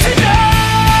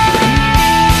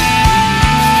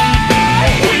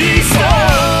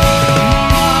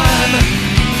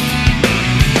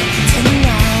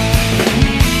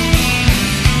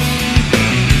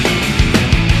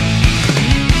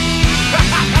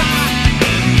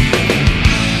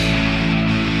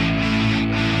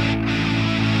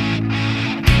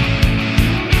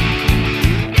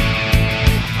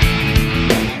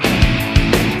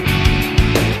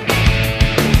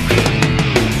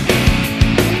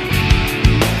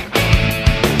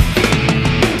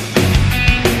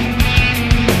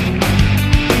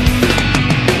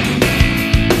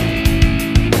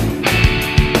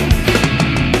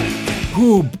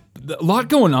 A lot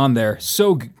going on there.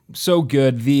 So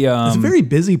good. It's a very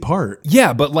busy part.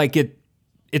 Yeah, but like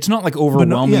it's not like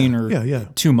overwhelming or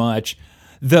too much.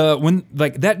 When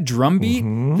that drum beat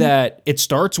that it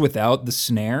starts without the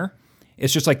snare,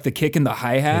 it's just like the kick and the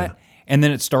hi-hat, and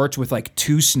then it starts with like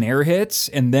 2 snare hits,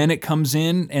 and then it comes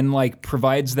in and like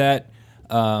provides that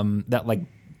like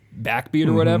backbeat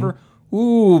or whatever.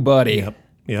 Ooh, buddy.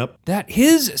 Yep. That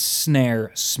his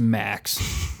snare smacks.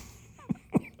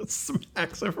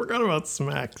 Smacks. I forgot about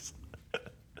Smacks.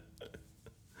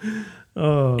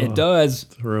 It does.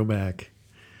 Throwback.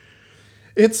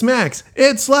 It smacks.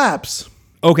 It slaps.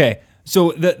 Okay,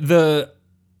 so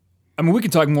we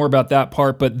could talk more about that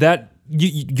part, but that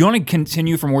you want to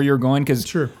continue from where you're going because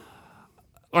sure.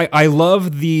 I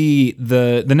love the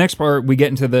next part. We get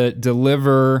into the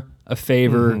deliver a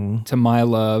favor to my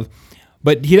love,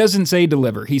 but he doesn't say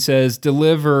deliver. He says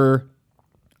deliver.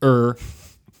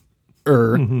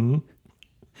 And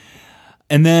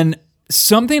then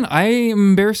something I'm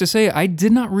embarrassed to say I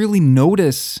did not really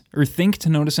notice or think to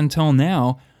notice until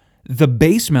now, the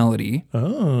bass melody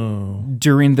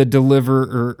during the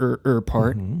deliver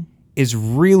part is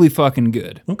really fucking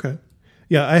good. Okay.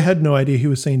 Yeah, I had no idea he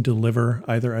was saying deliver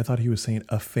either. I thought he was saying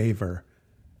a favor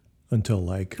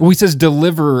until he says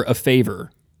deliver a favor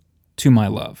to my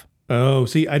love. Oh,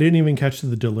 see, I didn't even catch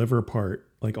the deliver part.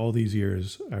 Like all these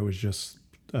years, I was just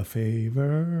a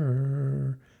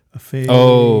favor.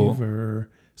 Oh.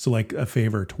 So like a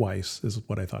favor twice is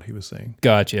what I thought he was saying.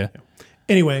 Gotcha. Yeah.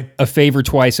 Anyway. A favor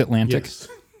twice Atlantic. Yes.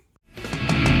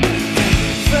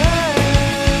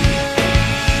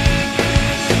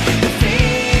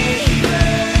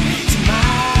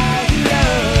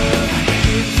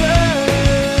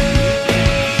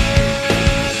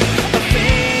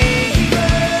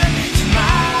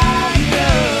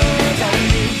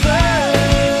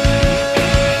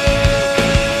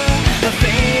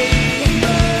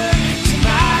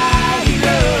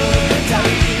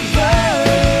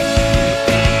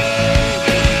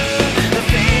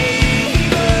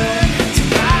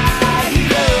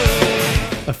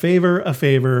 A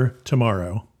favor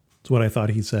tomorrow. That's what I thought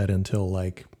he said until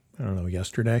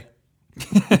yesterday.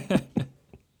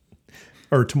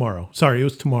 Or tomorrow. Sorry, it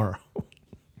was tomorrow.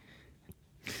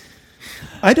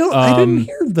 I didn't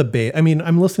hear the bass.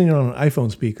 I'm listening on an iPhone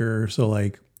speaker, so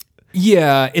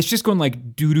yeah, it's just going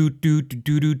like do do do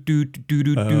do do do do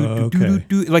do do do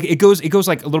do. Like it goes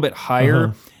like a little bit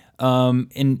higher.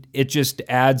 And it just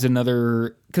adds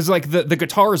another because the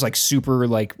guitar is super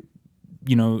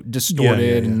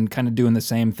distorted and kind of doing the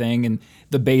same thing, and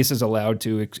the bass is allowed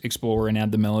to explore and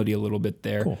add the melody a little bit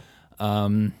there. Cool.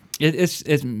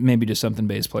 It's maybe just something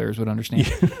bass players would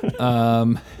understand.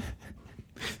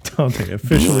 Dante,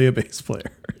 officially a bass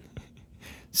player,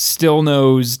 still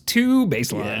knows 2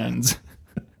 bass lines.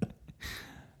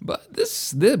 But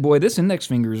this index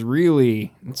finger is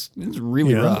really it's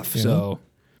really rough. Yeah. So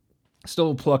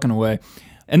still plucking away.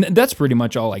 And that's pretty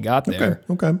much all I got there.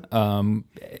 Okay.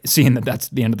 Seeing that's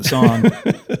the end of the song.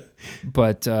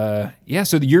 But so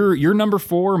you're number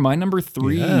 4, my number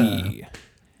 3. Yeah.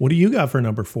 What do you got for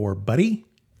number 4, buddy?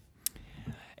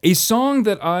 A song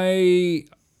that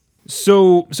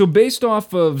So based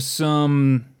off of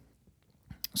something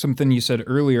you said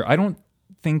earlier, I don't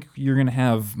think you're going to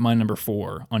have my number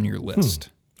 4 on your list.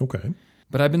 Okay.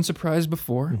 But I've been surprised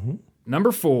before.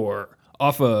 Number 4,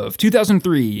 off of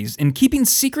 2003's In Keeping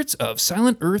Secrets of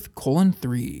Silent Earth,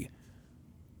 3,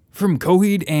 from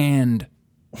Coheed and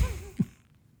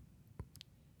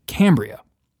Cambria.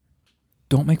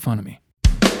 Don't make fun of me.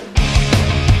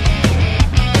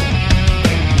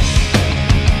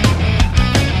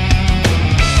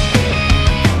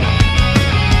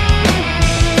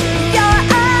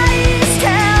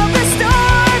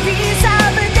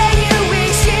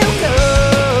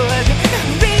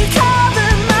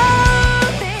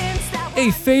 A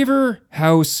Favor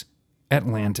House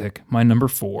Atlantic, my number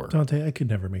 4. Dante, I could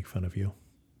never make fun of you.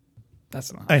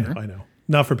 That's not I fair. know.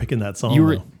 Not for picking that song, You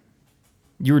were though.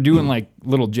 you were doing like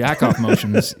little jack-off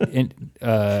motions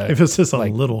Emphasis on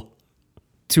like- little.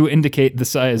 to indicate the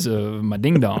size of my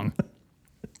ding-dong.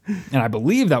 And I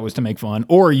believe that was to make fun,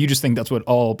 or you just think that's what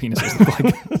all penises look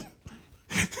like.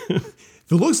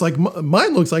 If it looks like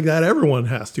mine looks like that, everyone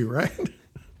has to, right?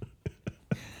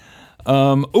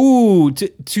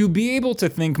 To be able to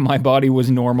think my body was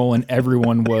normal and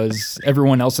everyone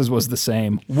else's was the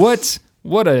same. What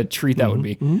a treat that would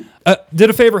be. Did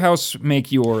A Favor House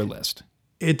make your list?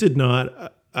 It did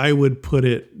not. I would put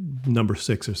it number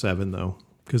 6 or 7 though,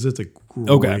 because it's a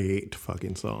great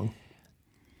fucking song.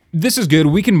 This is good.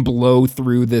 We can blow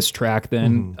through this track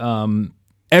then.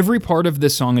 Every part of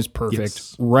this song is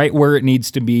perfect, right where it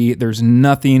needs to be. There's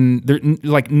nothing,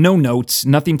 like no notes,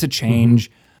 nothing to change.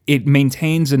 It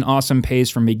maintains an awesome pace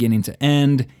from beginning to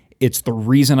end. It's the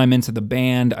reason I'm into the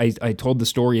band. I told the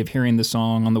story of hearing the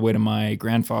song on the way to my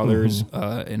grandfather's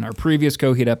in our previous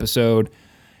Coheed episode.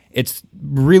 It's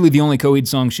really the only Coheed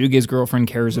song Shoegaze Girlfriend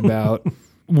cares about.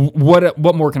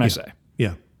 What more can I say?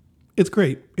 Yeah. It's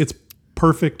great. It's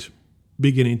perfect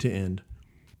beginning to end.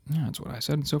 Yeah, that's what I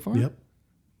said so far. Yep.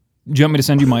 Do you want me to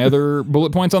send you my other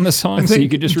bullet points on this song so you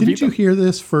could just repeat Didn't you them? hear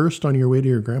this first on your way to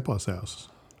your grandpa's house?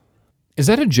 Is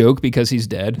that a joke because he's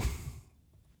dead?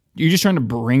 You're just trying to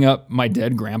bring up my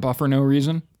dead grandpa for no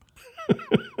reason?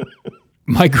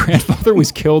 My grandfather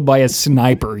was killed by a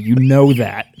sniper. You know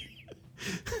that.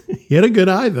 He had a good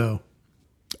eye, though.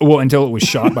 Well, until it was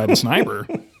shot by the sniper.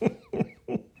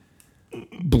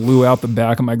 Blew out the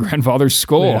back of my grandfather's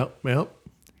skull. Yep.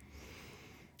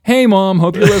 Hey, Mom,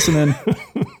 hope you're listening.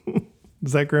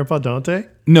 Is that Grandpa Dante?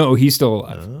 No, he's still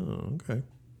alive. Oh, okay.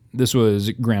 This was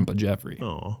Grandpa Jeffrey.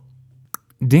 Oh.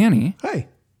 Danny, Hey.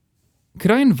 could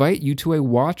I invite you to a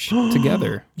watch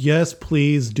together? Yes,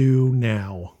 please do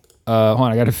now. Hold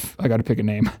on, I gotta pick a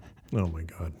name. Oh, my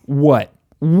God. What?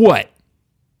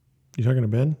 You talking to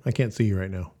Ben? I can't see you right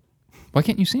now Why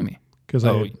can't you see me? because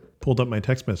I pulled up my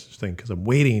text message thing because I'm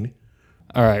waiting.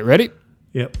 All right, ready?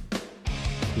 Yep.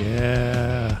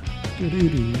 Yeah.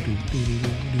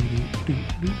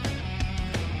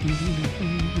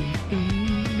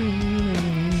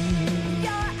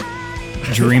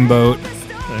 Dreamboat.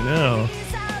 I know.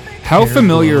 How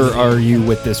familiar are you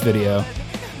with this video?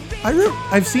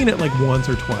 I've seen it like once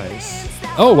or twice.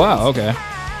 Oh, wow, okay.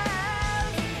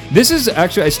 This is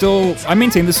actually, I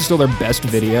maintain this is still their best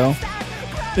video.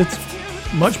 It's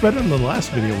much better than the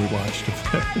last video we watched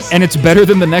of theirs. And it's better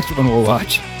than the next one we'll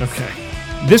watch. Okay.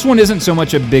 This one isn't so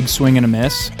much a big swing and a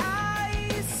miss.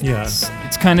 Yeah.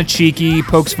 It's kind of cheeky,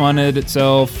 pokes fun at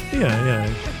itself. Yeah.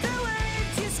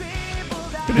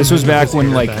 This was back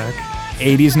when, like, back.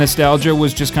 80s nostalgia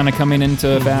was just kind of coming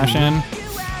into fashion.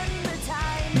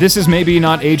 This is maybe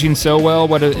not aging so well,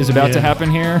 what is about to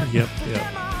happen here. Yep.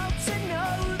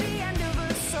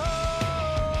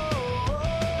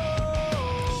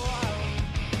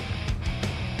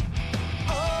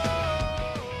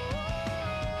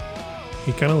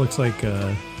 He kind of looks like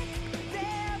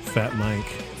Fat Mike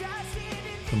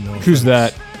from No Who's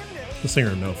Effects. that? The singer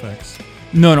of No Effects.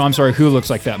 No, I'm sorry. Who looks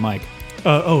like that Mike?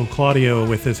 Claudio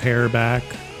with his hair back.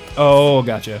 Oh,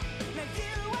 gotcha.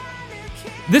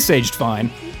 This aged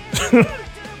fine.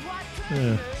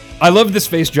 I love this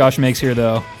face Josh makes here,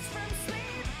 though.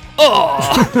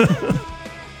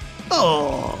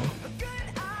 Oh!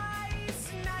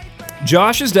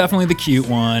 Josh is definitely the cute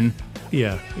one.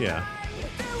 Yeah.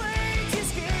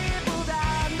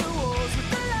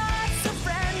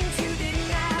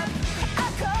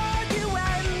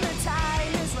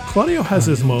 Claudio has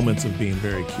his moments of being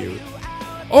very cute.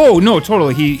 Oh, no,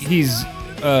 totally. He's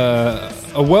a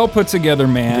well put together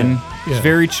man. Yeah. He's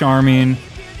very charming.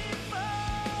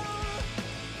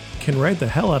 Can write the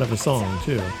hell out of a song,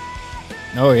 too.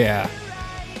 Oh, yeah.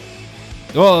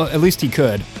 Well, at least he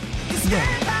could.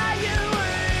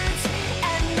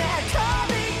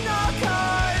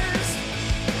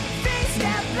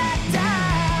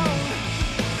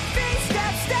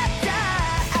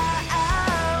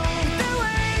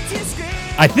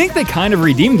 I think they kind of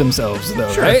redeemed themselves,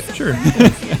 though, right? Sure.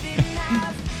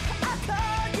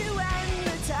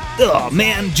 Oh,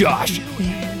 man, Josh.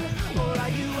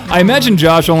 I imagine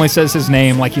Josh only says his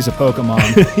name like he's a Pokemon.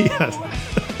 Yes.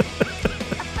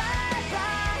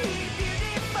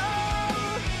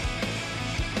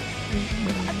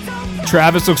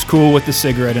 Travis looks cool with the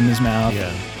cigarette in his mouth.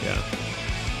 Yeah.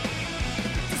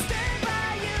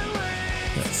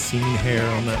 That scene hair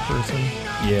on that person.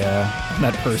 Yeah,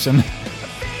 that person.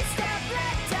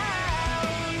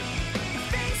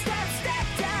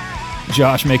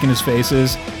 Josh making his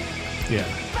faces. Yeah.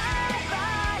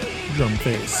 Drum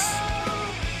face.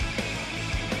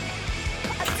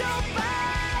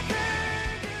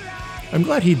 I'm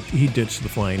glad he ditched the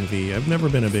flying V. I've never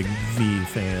been a big V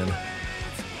fan.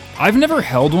 I've never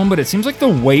held one, but it seems like the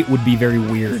weight would be very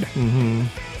weird. Mm-hmm.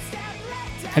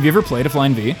 Have you ever played a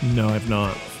flying V? No, I've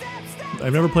not.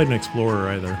 I've never played an Explorer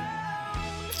either.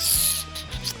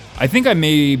 I think I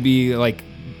may be like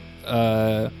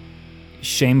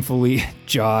shamefully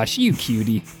Josh, you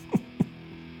cutie.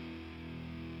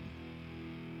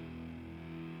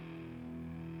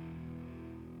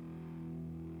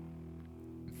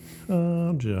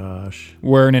 Oh, Josh.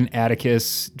 Wearing an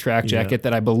Atticus track jacket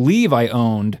that I believe I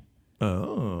owned.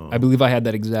 Oh. I believe I had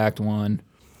that exact one.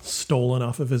 Stolen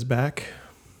off of his back.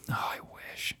 Oh, I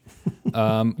wish.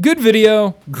 Good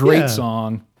video, great Yeah.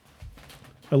 song.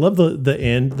 I love the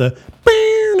end. The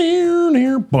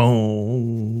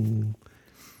boom.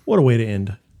 What a way to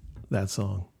end that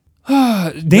song.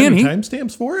 Danny,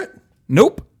 Timestamps for it?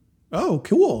 nope. Oh,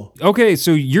 cool. Okay,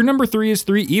 so your number 3 is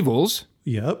Three Evils.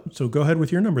 Yep. So go ahead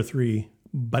with your number 3,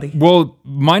 buddy. Well,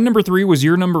 my number 3 was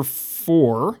your number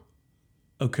 4.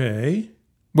 Okay.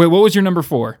 Wait, what was your number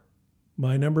 4?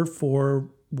 My number 4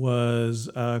 was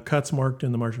Cuts Marked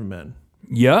in the March of Men.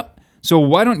 Yep. So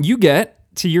why don't you get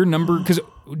to your number, because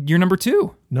you're number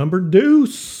 2. Number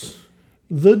deuce.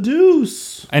 The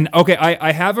deuce. And okay,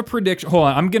 I have a prediction. Hold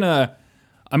on, I'm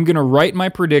gonna write my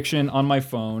prediction on my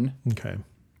phone. Okay.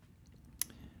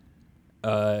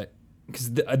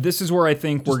 Because this is where I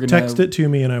think we're gonna Text it to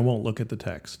me and I won't look at the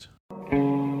text.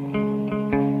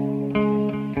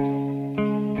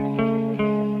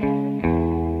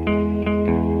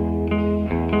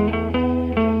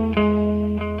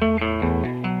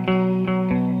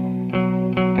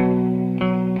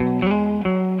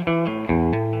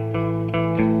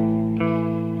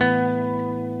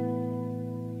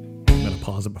 I'm going to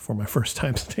pause it before my first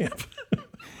timestamp.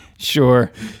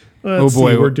 Sure. Let's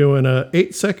boy. see, we're doing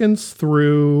 8 seconds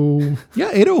through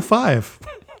 8:05.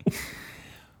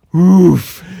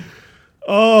 Oof.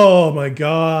 Oh my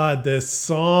God, this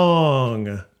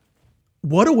song.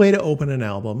 What a way to open an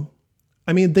album.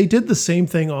 I mean, they did the same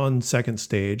thing on Second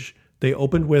Stage. They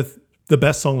opened with the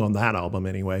best song on that album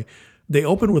anyway. They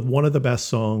opened with one of the best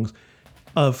songs,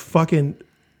 a fucking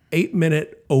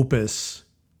 8-minute opus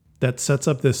that sets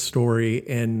up this story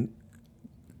and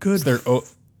good.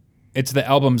 It's the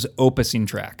album's opusing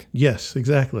track. Yes,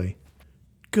 exactly.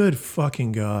 Good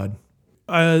fucking God.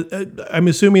 I'm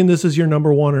assuming this is your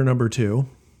number 1 or number 2.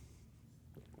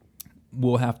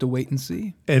 We'll have to wait and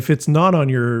see. If it's not on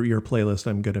your playlist,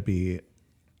 I'm going to be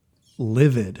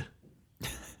livid.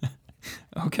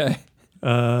 Okay.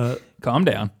 Calm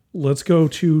down. Let's go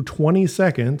to 20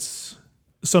 seconds.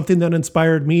 Something that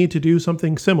inspired me to do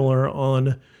something similar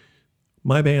on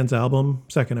my band's album,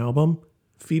 second album,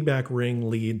 Feedback Ring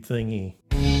lead thingy.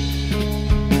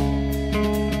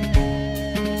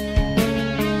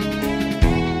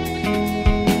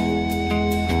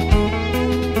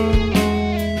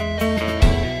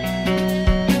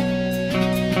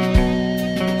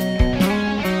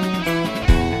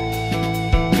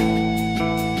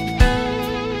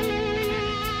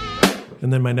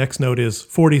 And then my next note is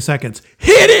 40 seconds.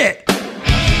 Hit it!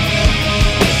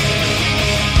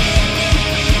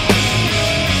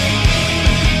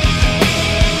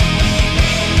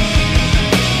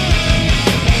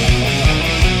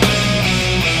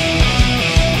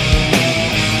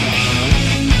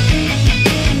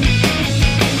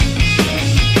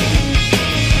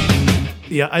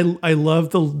 Yeah, I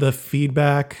love the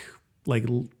feedback, like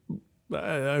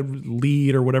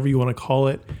lead or whatever you want to call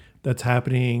it, that's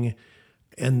happening.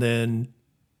 And then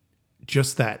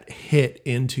just that hit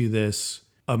into this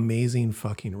amazing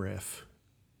fucking riff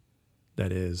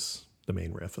that is the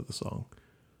main riff of the song.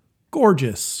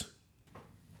 Gorgeous.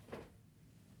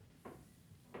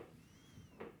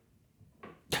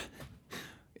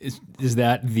 Is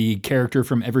that the character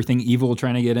from Everything Evil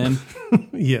trying to get in?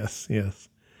 Yes, yes.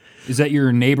 Is that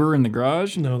your neighbor in the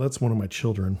garage? No, that's one of my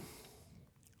children.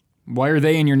 Why are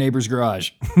they in your neighbor's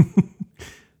garage?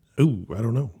 Ooh, I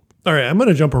don't know. All right, I'm going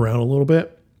to jump around a little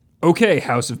bit Okay,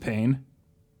 House of Pain.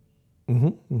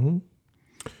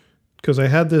 because I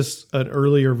had an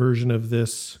earlier version of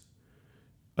this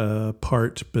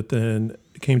part, but then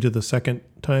it came to the second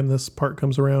time this part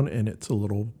comes around, and it's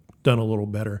done a little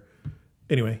better.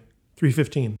 Anyway,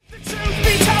 3:15. The truth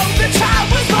be told, the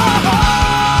child was born.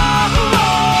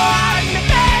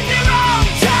 Man your own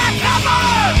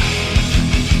jackhammer.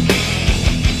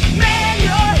 Man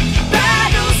your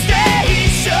battle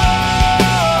stations.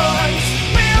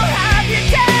 We'll have you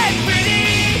dead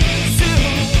pretty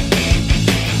soon.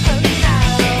 And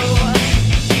now,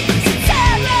 so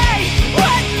tell me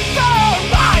what for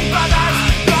my brothers,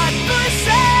 God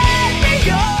forsake me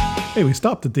your. Hey, we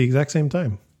stopped at the exact same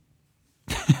time.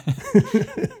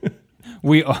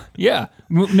 We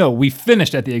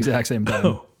finished at the exact same time.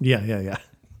 Oh, yeah.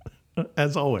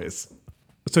 As always.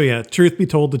 So yeah, truth be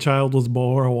told, the child was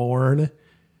born,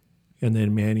 and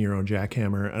then man your own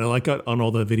jackhammer. And I like on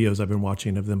all the videos I've been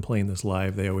watching of them playing this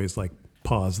live, they always like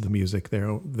pause the music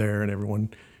there, and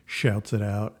everyone shouts it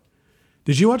out.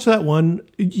 Did you watch that one?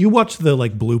 You watched the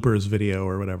like bloopers video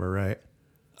or whatever, right?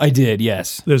 I did,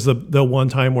 yes. There's the one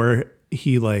time where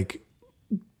he like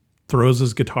throws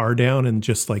his guitar down and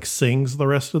just like sings the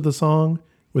rest of the song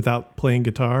without playing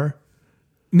guitar.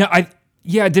 No,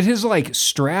 did his like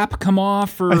strap come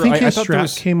off? Or I think his thought strap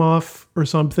came off or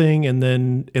something, and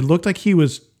then it looked like he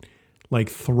was like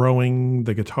throwing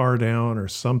the guitar down or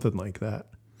something like that.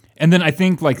 And then I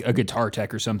think like a guitar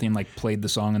tech or something like played the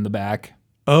song in the back.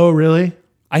 Oh, really?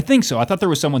 I think so. I thought there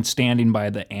was someone standing by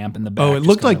the amp in the back. Oh, it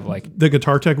looked like the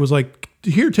guitar tech was like,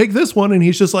 "Here, take this one," and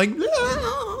he's just like.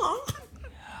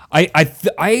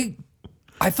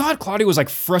 I thought Claudio was like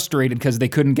frustrated because they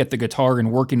couldn't get the guitar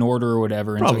in working order or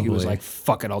whatever, and so he was Probably. like,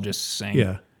 "Fuck it, I'll just sing."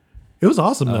 Yeah, it was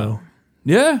awesome though.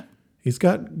 Yeah. He's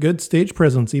got good stage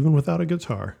presence even without a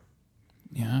guitar.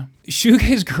 Yeah.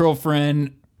 Shuge's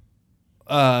girlfriend,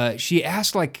 she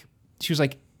asked she was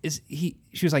like,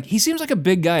 he seems like a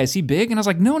big guy. Is he big? And I was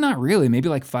like, no, not really. Maybe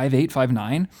like 5'8",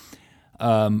 5'9".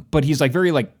 But he's like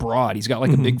very like broad. He's got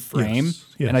like a big frame.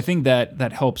 Yes. And I think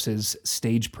that helps his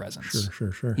stage presence.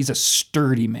 Sure. He's a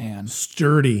sturdy man.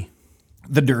 Sturdy.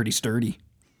 The dirty sturdy.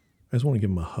 I just want to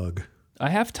give him a hug. I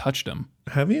have touched him.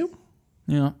 Have you?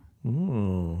 Yeah.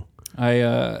 Oh.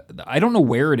 I don't know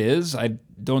where it is. I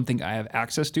don't think I have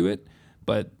access to it,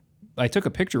 but I took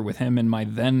a picture with him and my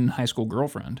then high school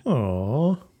girlfriend.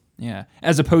 Aw. Yeah.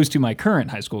 As opposed to my current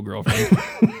high school girlfriend.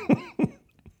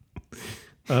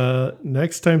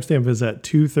 Next timestamp is at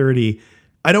 2:30.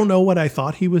 I don't know what I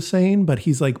thought he was saying, but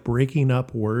he's like breaking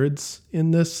up words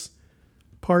in this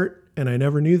part, and I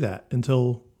never knew that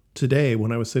until today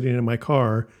when I was sitting in my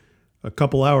car a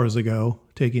couple hours ago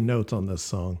taking notes on this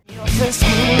song. Your first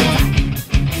move.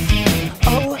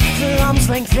 Oh, for arm's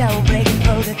length they'll break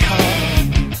protocol.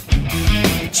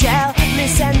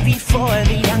 Jealous envy for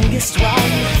the youngest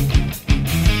one.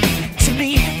 To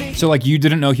be So like you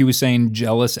didn't know he was saying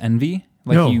jealous envy?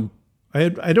 Like No, I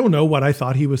don't know what I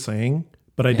thought he was saying,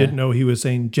 but I didn't know he was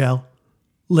saying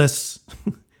jealous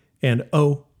and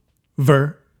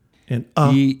over and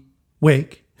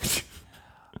wake.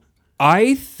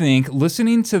 I think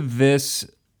listening to this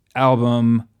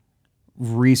album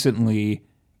recently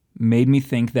made me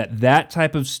think that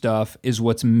type of stuff is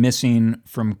what's missing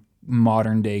from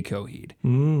modern day Coheed.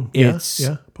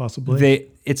 Yeah, possibly.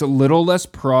 It's a little less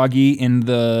proggy in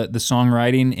the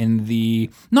songwriting, in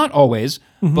the not always,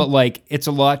 but like it's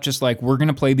a lot just like we're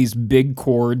gonna play these big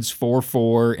chords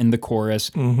 4/4 in the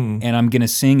chorus, and I'm gonna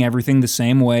sing everything the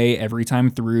same way every time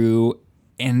through,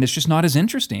 and it's just not as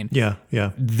interesting. Yeah.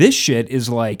 This shit is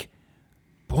like,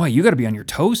 boy, you got to be on your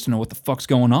toes to know what the fuck's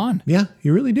going on. Yeah,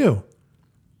 you really do.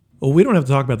 Well, we don't have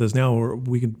to talk about this now, or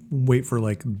we can wait for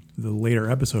like the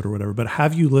later episode or whatever. But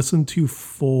have you listened to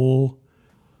full,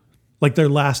 like their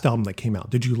last album that came out?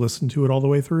 Did you listen to it all the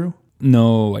way through?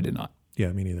 No, I did not.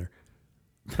 Yeah, me neither.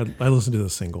 I listened to the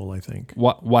single, I think.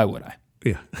 Why would I?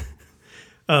 Yeah.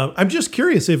 I'm just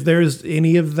curious if there's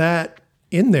any of that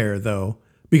in there, though,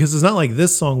 because it's not like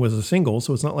this song was a single,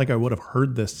 so it's not like I would have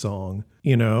heard this song,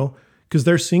 because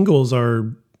their singles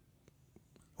are,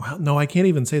 well, no, I can't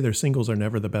even say their singles are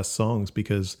never the best songs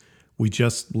because we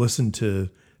just listened to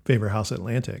Favorite House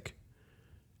Atlantic,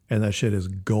 and that shit is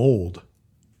gold.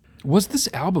 Was this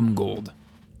album gold?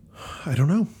 I don't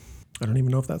know. I don't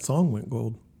even know if that song went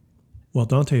gold. Well,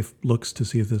 Dante looks to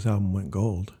see if this album went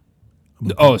gold.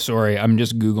 Oh, sorry. I'm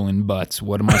just Googling butts.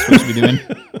 What am I supposed to be doing?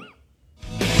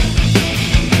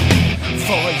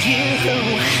 for you.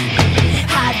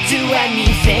 I'd do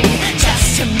anything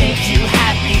just to make you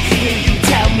happy. Hear you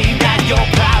tell me that you're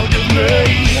proud of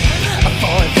me.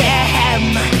 For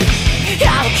them,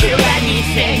 I'll kill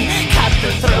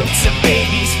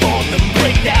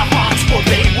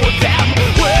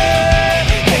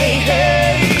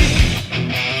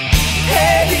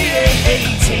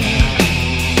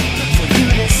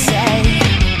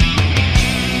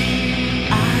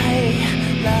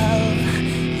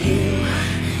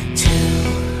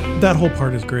That whole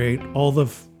part is great. All the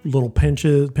little pinch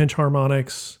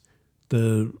harmonics,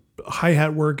 the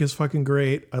hi-hat work is fucking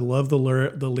great. I love the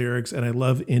lyrics, and I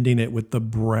love ending it with the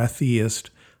breathiest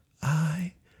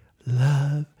I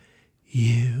love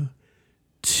you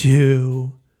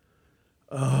too.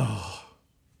 Oh,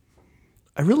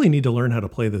 I really need to learn how to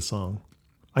play this song.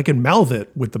 I can mouth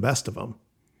it with the best of them.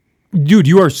 Dude,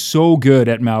 you are so good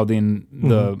at mouthing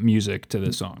the music to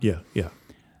this song. Yeah, yeah.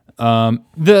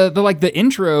 The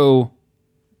intro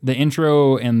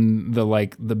and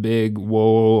the big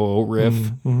whoa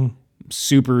riff,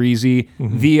 super easy.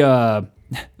 The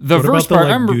verse part,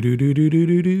 I remember.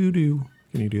 Do.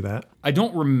 Can you do that? I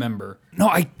don't remember. No,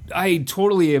 I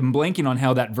totally am blanking on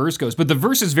how that verse goes, but the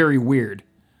verse is very weird.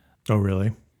 Oh,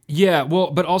 really? Yeah, well,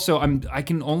 but also I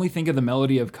can only think of the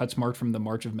melody of Cuts Marked from the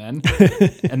March of Men,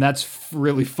 and that's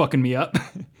really fucking me up.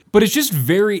 But it's just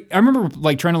very. I remember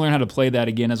like trying to learn how to play that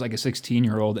again as like a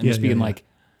 16-year-old, and just being like,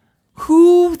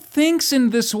 "Who thinks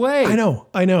in this way?" I know.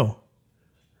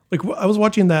 Like I was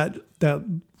watching that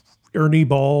Ernie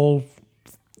Ball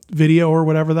video or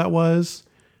whatever that was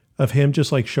of him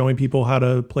just like showing people how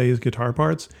to play his guitar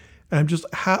parts, and I'm just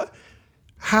How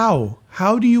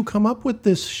do you come up with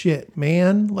this shit,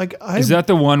 man? Like, is that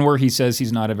the one where he says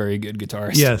he's not a very good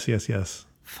guitarist? Yes.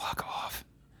 Fuck off.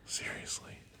 Seriously.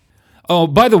 Oh,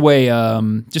 by the way,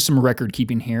 just some record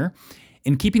keeping here.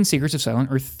 In Keeping Secrets of Silent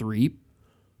Earth 3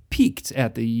 peaked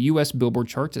at the U.S. Billboard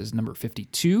charts as number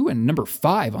 52 and number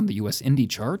 5 on the U.S. indie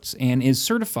charts and is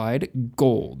certified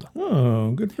gold.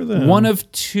 Oh, good for them. One of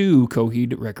 2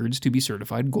 Coheed records to be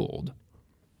certified gold.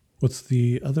 What's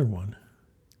the other one?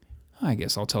 I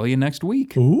guess I'll tell you next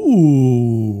week.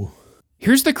 Ooh.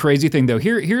 Here's the crazy thing, though.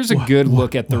 Here's a good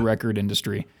look at the record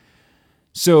industry.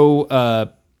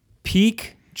 So,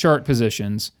 peak chart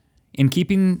positions. In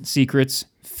Keeping Secrets,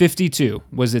 52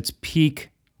 was its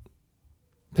peak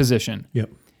position.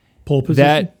 Yep. Pole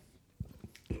position.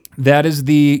 That is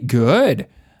the good.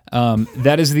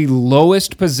 That is the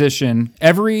lowest position.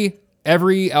 Every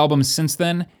album since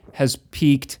then has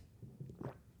peaked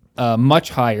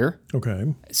much higher.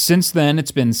 Okay. Since then,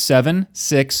 it's been 7,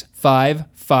 6, 5,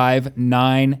 5,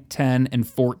 9, 10, and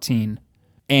 14.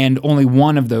 And only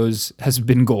one of those has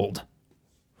been gold.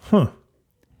 Huh.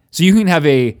 So you can have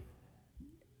a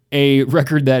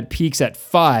record that peaks at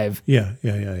 5 Yeah.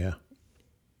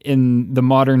 in the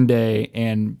modern day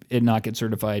and it not get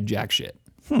certified jack shit.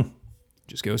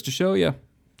 Just goes to show you.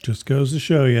 Just goes to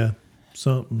show you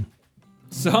something.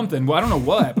 Something. Well, I don't know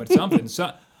what, but something.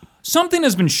 Something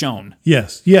has been shown.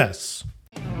 Yes. Do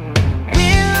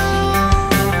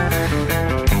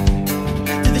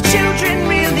the children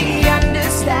really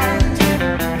understand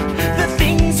the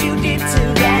things you did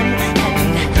to them?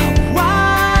 And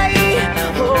why,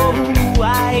 oh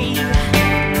why,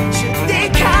 should they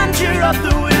conjure up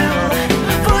the will?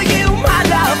 For you, my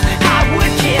love, I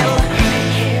would kill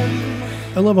him.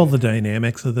 I love all the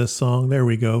dynamics of this song. There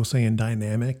we go, saying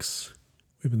dynamics.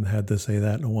 We haven't had to say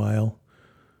that in a while.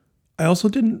 I also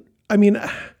I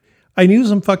knew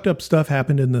some fucked up stuff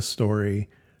happened in this story.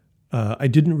 I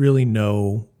didn't really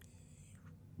know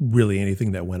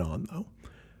anything that went on, though.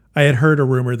 I had heard a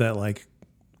rumor that, like,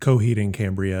 Coheed and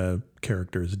Cambria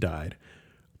characters died.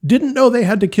 Didn't know they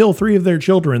had to kill 3 of their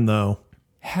children, though.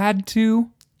 Had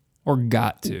to or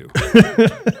got to?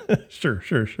 Sure.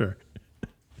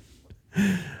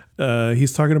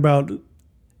 He's talking about,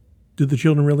 did the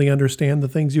children really understand the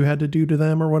things you had to do to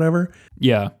them or whatever?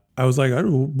 Yeah. I was like, I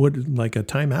don't know, what, like a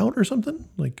timeout or something?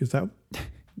 Like, is that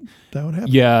what happened?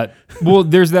 Yeah. Well,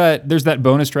 there's that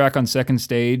bonus track on Second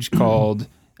Stage called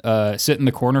Sit in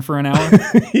the Corner for an Hour.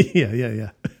 Yeah.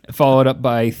 Followed up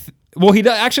by...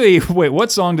 actually, wait, what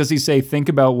song does he say, think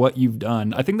about what you've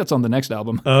done? I think that's on the next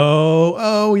album.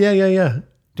 Oh, yeah.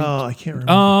 Oh, I can't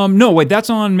remember. No, wait, that's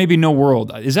on maybe No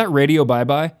World. Is that Radio Bye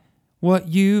Bye? What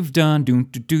you've done. We'll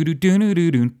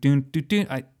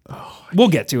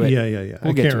get to it. Yeah. We'll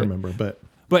I get can't to it. remember,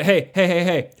 but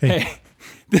hey.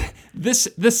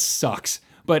 This sucks.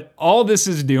 But all this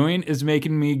is doing is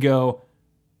making me go,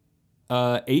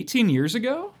 18 years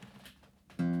ago?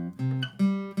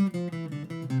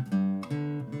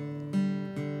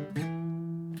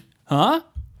 Huh?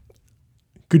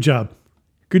 Good job,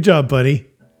 buddy.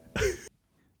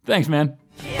 Thanks, man.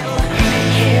 Kill him.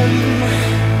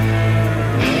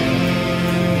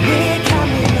 We're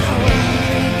coming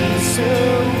home pretty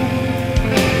soon.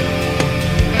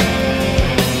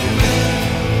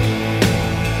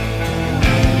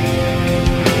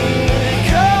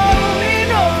 Coming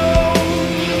home.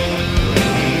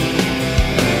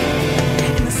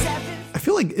 In the 7th. I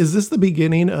feel like, is this the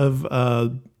beginning of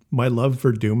my love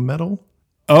for doom metal?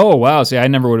 Oh, wow. See, I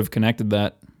never would have connected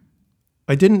that.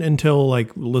 I didn't until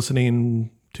like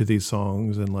listening to these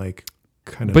songs and like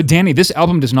kind of. But Danny, this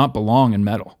album does not belong in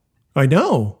metal. I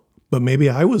know, but maybe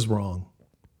I was wrong.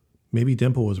 Maybe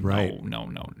Dimple was right. No.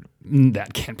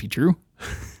 That can't be true.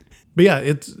 But yeah,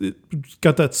 it's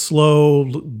got that slow,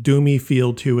 doomy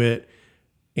feel to it.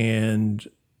 And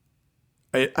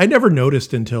I never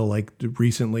noticed until like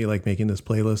recently, like making this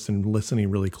playlist and listening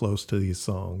really close to these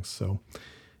songs. So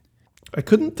I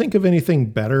couldn't think of anything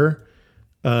better,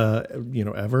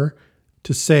 ever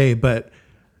to say. But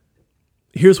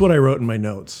here's what I wrote in my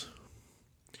notes.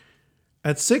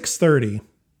 At 6:30,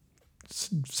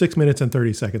 6 minutes and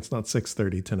 30 seconds, not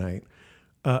 6:30 tonight.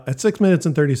 At 6 minutes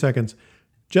and 30 seconds,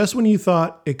 just when you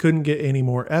thought it couldn't get any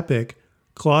more epic,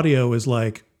 Claudio is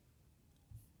like,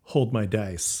 hold my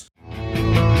dice.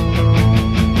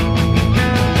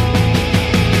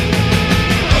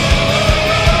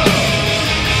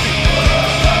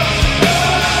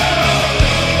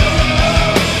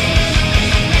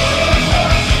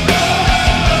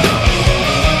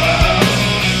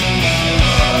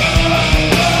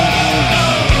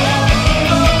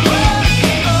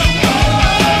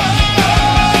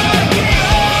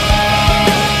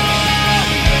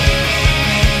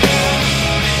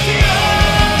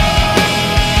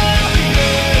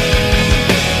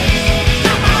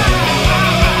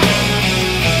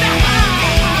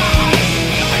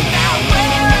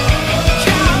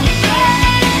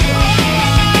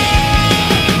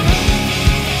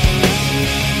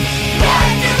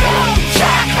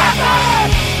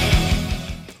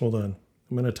 Hold on.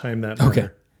 I'm going to time that. Okay.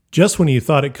 Better. Just when you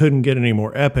thought it couldn't get any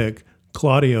more epic,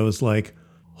 Claudio is like,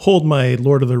 hold my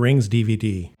Lord of the Rings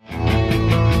DVD.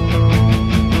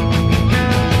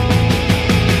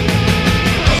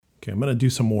 Okay, I'm going to do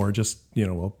some more. Just,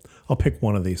 I'll pick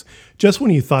one of these. Just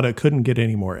when you thought it couldn't get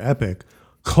any more epic,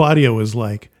 Claudio is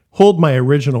like, hold my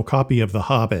original copy of The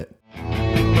Hobbit.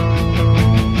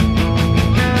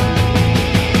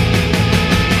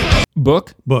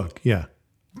 Book, yeah.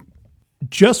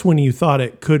 Just when you thought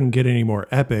it couldn't get any more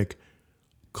epic,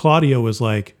 Claudio was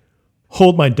like,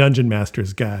 hold my Dungeon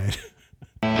Master's Guide.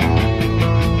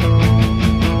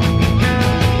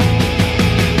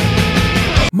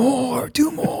 More,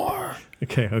 do more.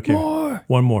 Okay. More.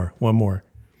 One more.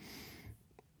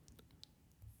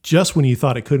 Just when you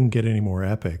thought it couldn't get any more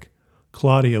epic,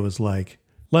 Claudio was like,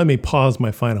 let me pause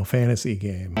my Final Fantasy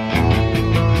game.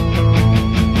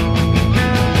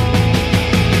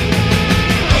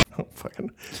 Oh, fucking.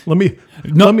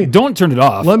 Don't turn it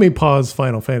off. Let me pause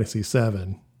Final Fantasy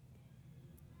VII.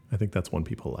 I think that's one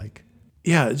people like.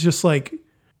 Yeah, it's just like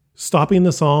stopping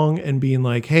the song and being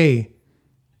like, hey,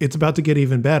 it's about to get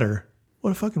even better.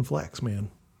 What a fucking flex, man.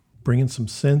 Bringing some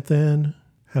synth in,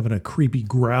 having a creepy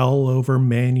growl over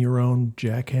Man Your Own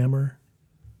Jackhammer.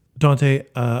 Dante,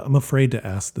 I'm afraid to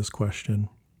ask this question.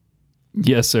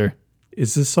 Yes, sir.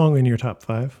 Is this song in your top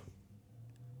 5?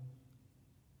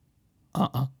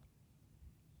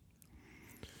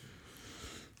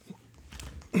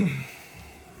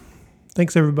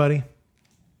 Thanks, everybody.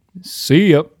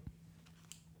 See ya.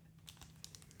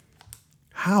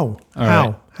 How?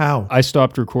 Right. How? I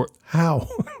stopped record. How?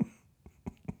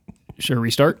 Should I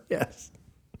restart? Yes.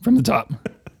 From the top.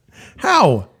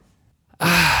 How?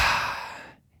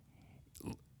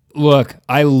 Look,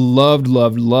 I loved.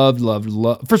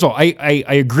 First of all, I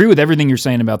agree with everything you're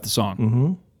saying about the song.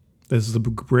 Mm-hmm. This is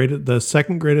the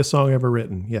second greatest song ever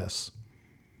written. Yes.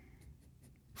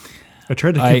 I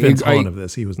tried to convince Han of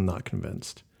this. He was not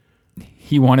convinced.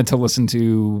 He wanted to listen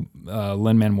to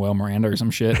Lin-Manuel Miranda or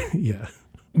some shit. Yeah.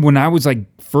 When I was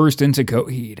like first into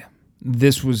Coheed,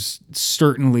 this was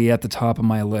certainly at the top of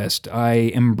my list.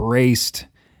 I embraced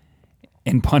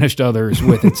and punished others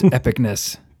with its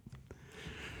epicness.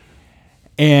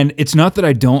 And it's not that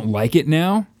I don't like it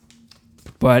now,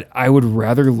 but I would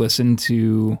rather listen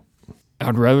to,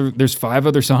 there's 5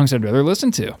 other songs I'd rather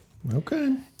listen to.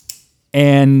 Okay.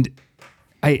 And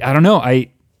I don't know.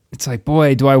 It's like,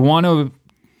 boy, do I want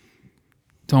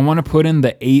to put in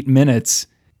the 8 minutes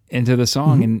into the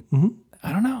song? And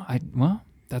I don't know. Well,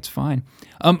 that's fine.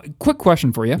 Quick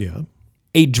question for you. Yeah.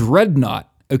 A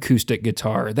Dreadnought acoustic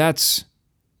guitar, that's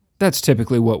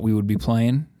typically what we would be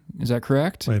playing. Is that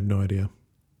correct? I have no idea.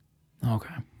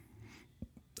 Okay.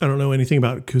 I don't know anything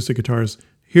about acoustic guitars.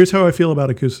 Here's how I feel about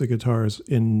acoustic guitars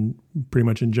in pretty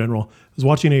much in general. I was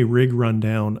watching a rig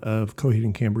rundown of Coheed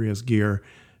and Cambria's gear,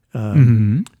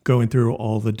 going through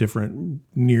all the different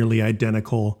nearly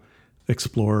identical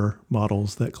Explorer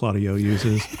models that Claudio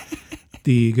uses.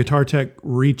 The guitar tech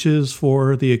reaches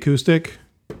for the acoustic.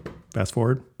 Fast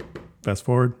forward.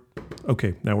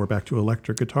 Okay, now we're back to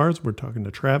electric guitars. We're talking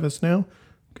to Travis now.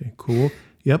 Okay, cool.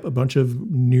 Yep, a bunch of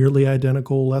nearly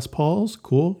identical Les Pauls.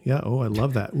 Cool. Yeah. Oh, I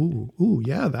love that. Ooh,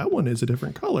 yeah, that one is a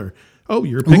different color. Oh,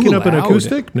 you're picking up an loud.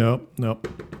 acoustic? Nope.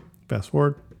 Fast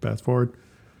forward.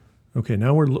 Okay,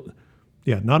 now we're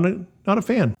not a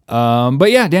fan.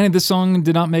 But yeah, Danny, this song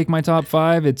did not make my top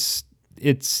 5.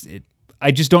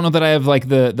 I just don't know that I have like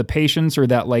the patience or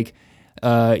that like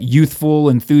youthful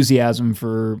enthusiasm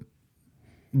for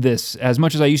this as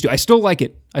much as I used to. I still like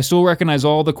it. I still recognize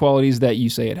all the qualities that you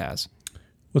say it has.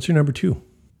 What's your number 2?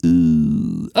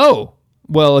 Oh,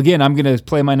 well, again, I'm going to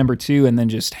play my number 2 and then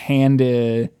just hand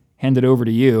it over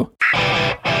to you.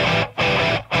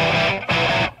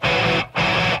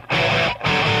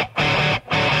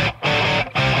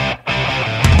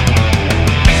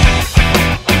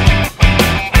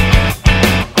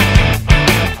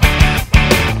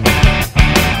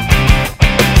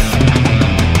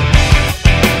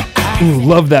 Ooh,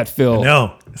 love that fill.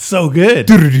 No, it's so good.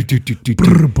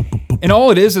 And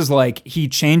all it is like he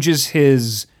changes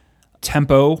his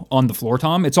tempo on the floor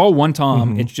tom. It's all one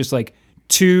tom. It's just like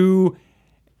 2,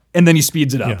 and then he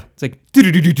speeds it up. Yeah. It's like do.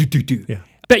 Yeah.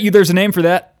 Bet you there's a name for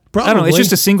that. I don't know. It's Probably.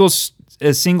 just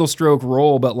a single stroke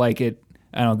roll, but like it,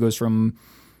 I don't know, goes from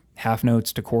half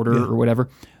notes to quarter or whatever.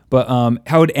 But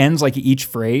how it ends, like each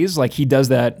phrase, like he does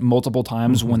that multiple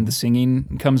times when the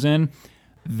singing comes in.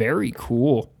 Very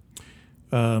cool.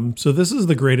 So this is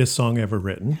the greatest song ever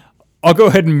written. I'll go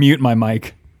ahead and mute my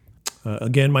mic.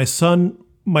 Again, my son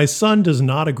does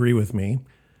not agree with me.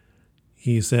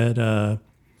 He said, I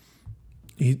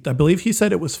believe he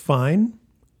said it was fine,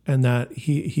 and that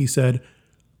he said,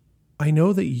 I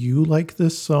know that you like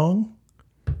this song,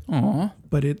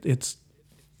 but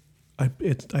I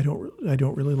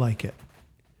don't really like it.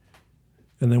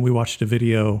 And then we watched a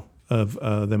video of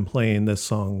them playing this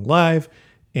song live,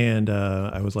 and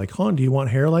I was like, Han, do you want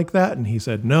hair like that? And he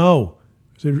said, no.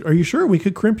 I said, are you sure we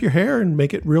could crimp your hair and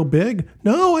make it real big?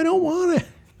 No, I don't want it.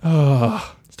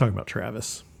 Let's talk about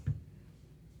Travis.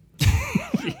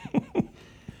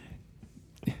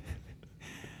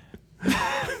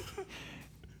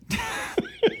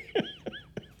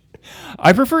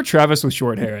 I prefer Travis with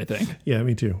short hair, I think. Yeah,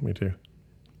 me too.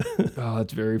 Oh,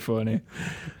 that's very funny.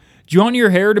 Do you want your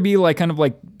hair to be like kind of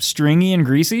like stringy and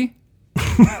greasy?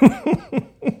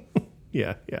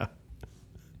 Yeah.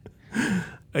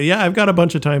 Yeah, I've got a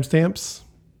bunch of timestamps.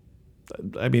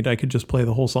 I mean, I could just play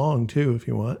the whole song too if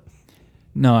you want.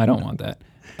 No, I don't want that.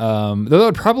 Though that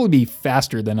would probably be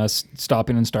faster than us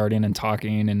stopping and starting and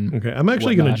talking and Okay, I'm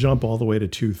actually going to whatnot. jump all the way to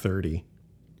 2:30.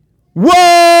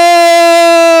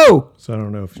 Whoa! So I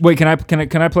don't know if Wait, can I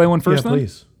play one first? yeah, then?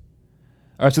 please.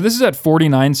 All right, so this is at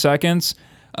 49 seconds.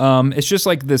 It's just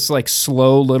like this like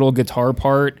slow little guitar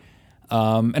part.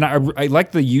 And I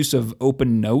like the use of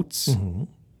open notes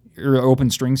or open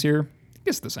strings here. I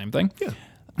guess the same thing. Yeah.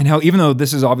 And how even though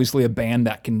this is obviously a band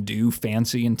that can do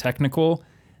fancy and technical,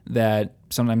 that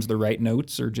sometimes the right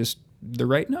notes are just the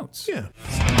right notes. Yeah.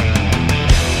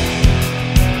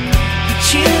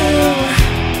 You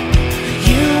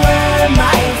were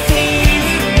my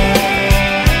favorite.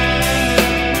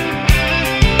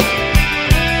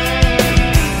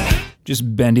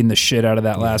 Just bending the shit out of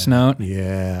that last note.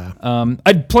 Yeah.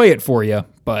 I'd play it for you,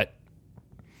 but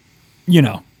you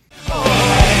know.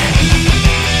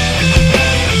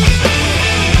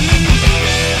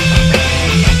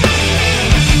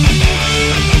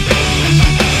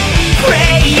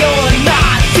 Pray you're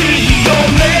not the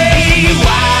only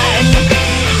one.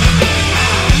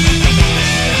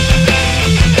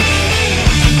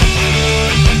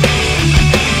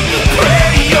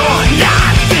 Pray you're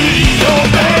not the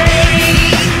only.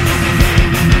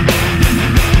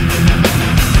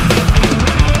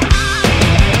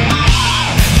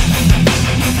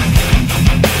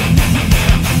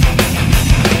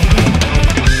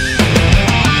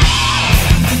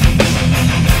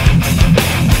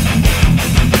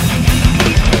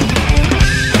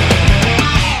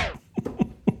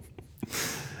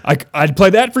 I'd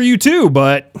play that for you too,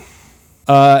 but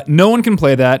no one can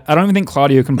play that. I don't even think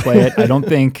Claudio can play it. I don't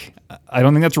think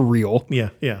that's real. Yeah.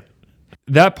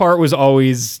 That part was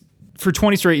always for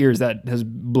 20 straight years that has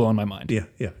blown my mind.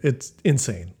 Yeah. It's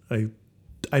insane. I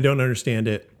don't understand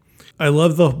it. I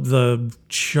love the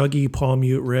chuggy palm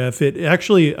mute riff. It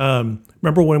actually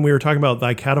remember when we were talking about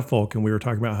Thy Catafalque and we were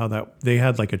talking about how that they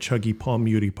had like a chuggy palm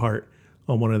mutey part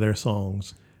on one of their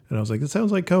songs, and I was like, it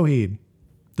sounds like Coheed.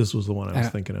 This was the one I was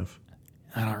thinking of.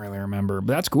 I don't really remember,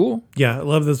 but that's cool. Yeah, I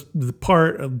love the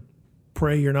part of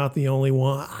Pray You're Not the Only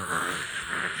One.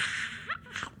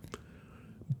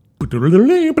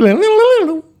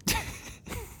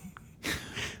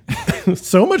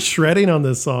 So much shredding on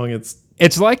this song.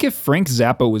 It's like if Frank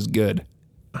Zappa was good.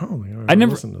 Oh my God.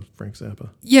 never listened to Frank Zappa.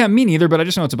 Yeah, me neither, but I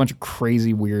just know it's a bunch of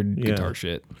crazy, weird guitar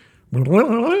shit.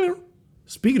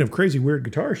 Speaking of crazy, weird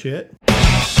guitar shit.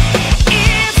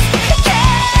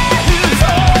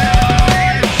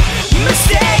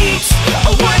 Mistakes,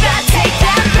 would I take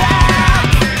them back?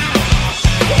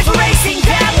 If erasing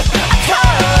them, I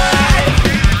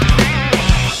could.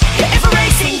 If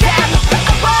erasing them, I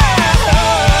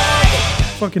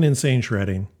would. Fucking insane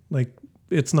shredding. Like,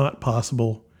 it's not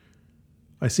possible.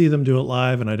 I see them do it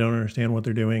live and I don't understand what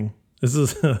they're doing. This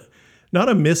is not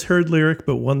a misheard lyric,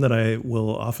 but one that I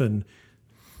will often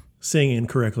sing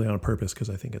incorrectly on purpose because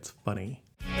I think it's funny.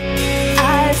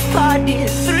 I've farted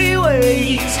 3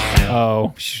 ways.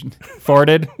 Oh,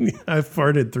 farted? I've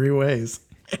farted 3 ways.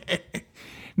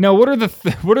 No, what are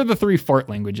the 3 fart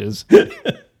languages? Okay,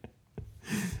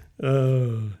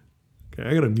 I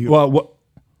gotta mute. Well,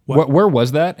 where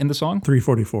was that in the song?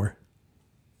 344.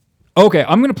 Okay,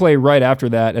 I'm going to play right after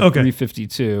that at Okay.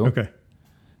 352. Okay.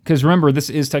 Because remember, this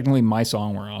is technically my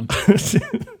song we're on.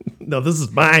 No, this is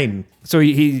mine. So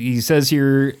he says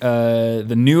here,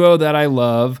 the nuo that I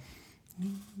love,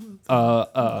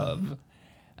 and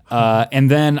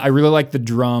then I really like the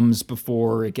drums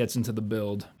before it gets into the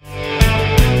build. For you,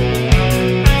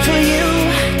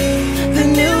 the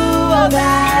new all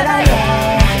that I love.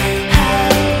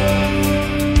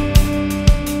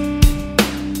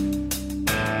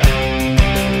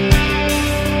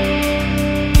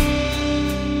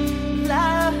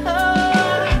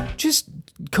 Just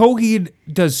Coheed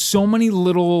does so many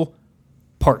little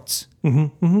parts.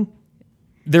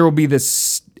 There will be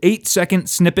this 8-second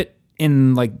snippet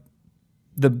in like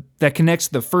that connects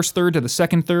the first third to the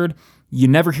second third. You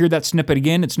never hear that snippet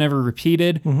again. It's never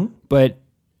repeated, but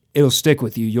it'll stick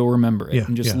with you. You'll remember it. Yeah,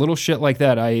 And just yeah. little shit like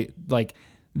that. I like.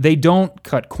 They don't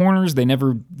cut corners. They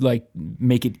never like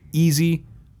make it easy,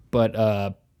 but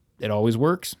it always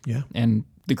works. Yeah. And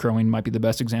the crowing might be the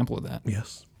best example of that.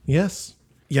 Yes. Yes.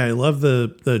 Yeah, I love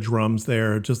the drums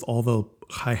there, just all the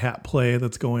hi-hat play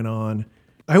that's going on.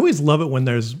 I always love it when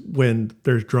there's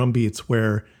drum beats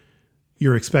where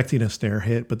you're expecting a snare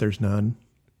hit, but there's none.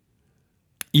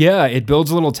 Yeah, it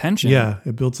builds a little tension. Yeah,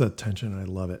 it builds that tension. I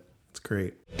love it. It's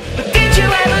great. But did you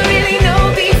ever really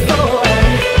know before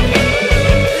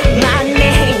my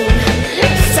name?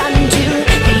 Son to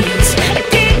these.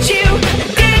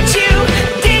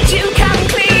 Did you come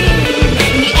clean?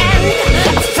 In the end,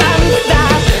 from the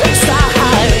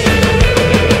start.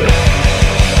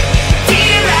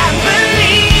 Dear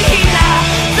Ambelina,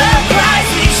 the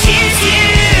prize wishes you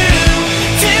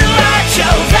to watch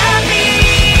over me.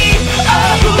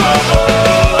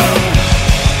 Oh.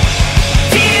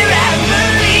 Dear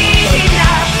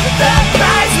Ambelina, the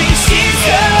prize wishes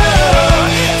you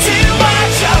to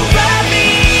watch over me.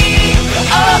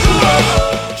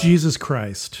 Oh. Jesus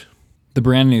Christ. The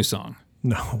brand new song.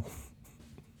 No.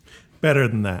 Better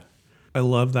than that. I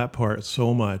love that part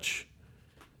so much.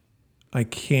 I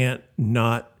can't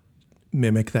not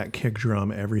mimic that kick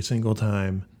drum every single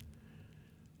time.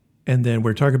 And then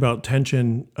we're talking about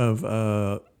tension of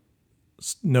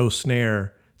no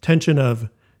snare. Tension of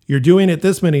you're doing it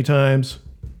this many times.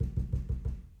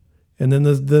 And then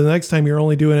the next time you're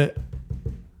only doing it.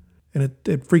 And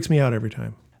it freaks me out every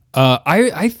time.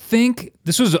 I think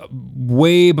this was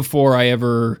way before I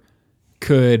ever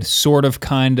could sort of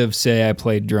kind of say I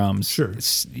played drums. Sure.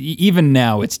 Even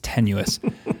now, it's tenuous.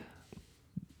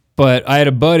 But I had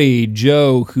a buddy,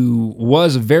 Joe, who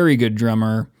was a very good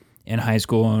drummer in high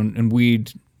school,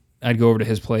 and I'd go over to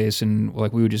his place, and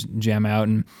like we would just jam out,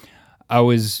 and I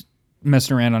was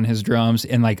messing around on his drums,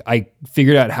 and like I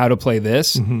figured out how to play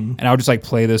this, and I would just like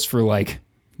play this for like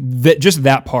just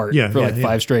that part for like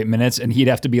 5 straight minutes, and he'd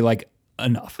have to be like,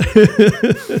 enough.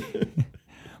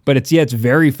 But it's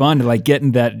very fun to like get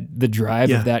in the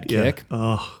drive of that kick.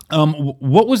 Oh.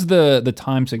 What was the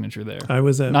time signature there? I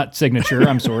was at Not signature,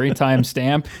 I'm sorry, time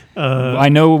stamp. I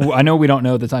know we don't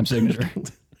know the time signature.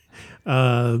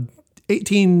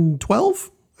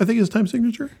 1812, I think is time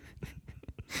signature.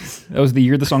 That was the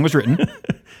year the song was written.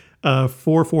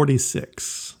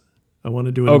 446. I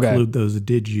wanted to Okay. include those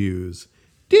did yous.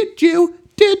 Did you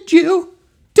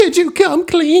come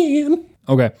clean?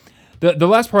 Okay. The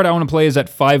last part I want to play is at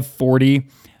 540.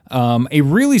 A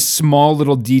really small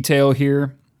little detail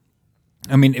here.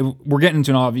 I mean, we're getting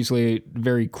into an obviously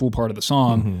very cool part of the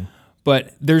song,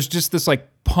 but there's just this like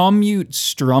palm mute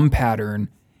strum pattern.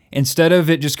 Instead of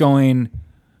it just going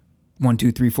 1,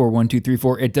 2, 3, 4, 1, 2, 3,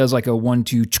 4, it does like a 1,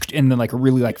 2, and then like a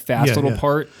really like fast little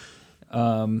part.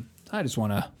 I just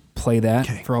want to play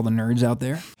that for all the nerds out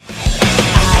there.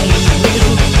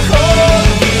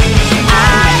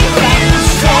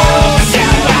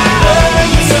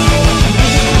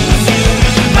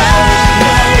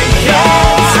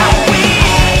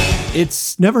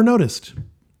 It's Never noticed.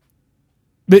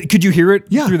 but could you hear it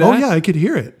Yeah. through that? Oh, yeah. I could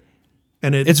hear it.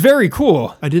 And It's very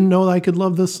cool. I didn't know I could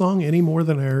love this song any more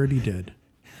than I already did.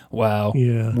 Wow.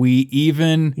 Yeah.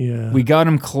 We got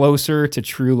him closer to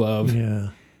true love. Yeah.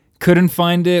 Couldn't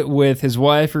find it with his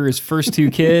wife or his first two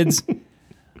kids.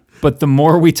 But the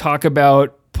more we talk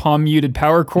about palm muted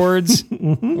power chords,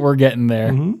 we're getting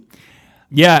there.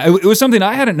 Yeah, it was something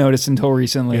I hadn't noticed until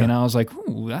recently, and I was like,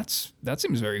 "Ooh, that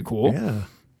seems very cool." Yeah.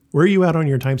 Where are you at on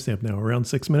your timestamp now? Around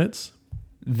 6 minutes?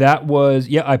 That was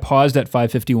I paused at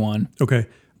 5:51. Okay.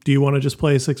 Do you want to just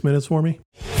play 6 minutes for me?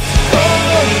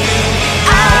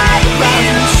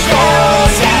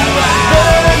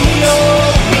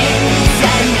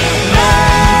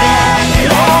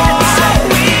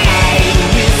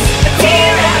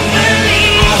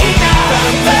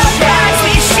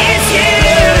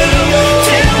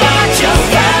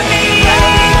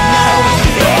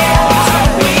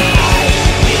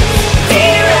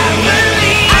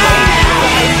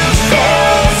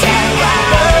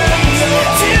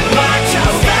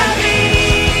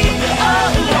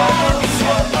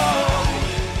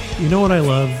 You know what I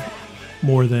love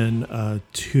more than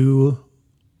two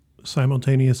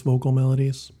simultaneous vocal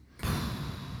melodies?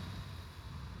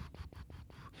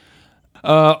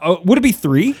 Would it be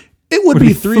 3? It would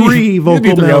be three It would be vocal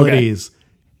three, okay. melodies.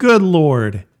 Good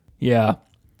Lord. Yeah.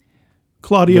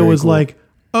 Claudio Very was cool. like,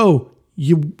 "Oh,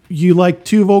 you like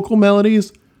 2 vocal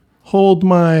melodies? Hold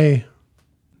my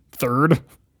 3rd.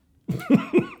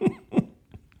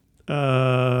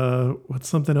 what's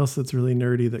something else that's really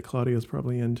nerdy that Claudio's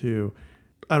probably into?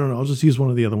 I don't know. I'll just use one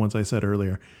of the other ones I said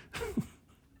earlier.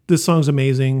 This song's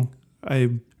amazing.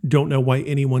 I don't know why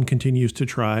anyone continues to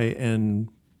try and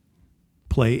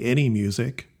play any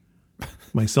music,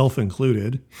 myself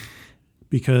included,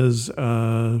 because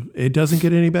it doesn't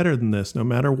get any better than this, no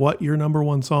matter what your number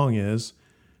one song is,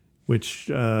 which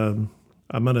I'm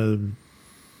going to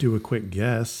do a quick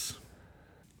guess.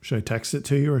 Should I text it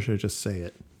to you or should I just say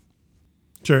it?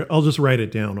 Sure, I'll just write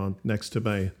it down on next to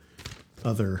my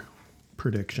other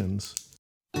predictions.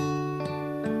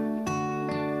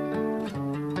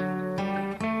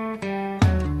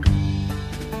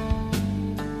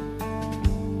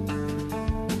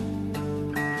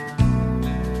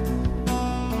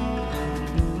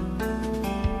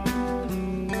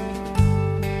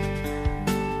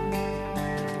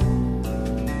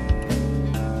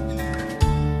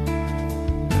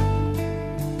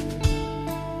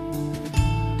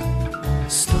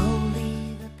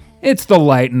 It's the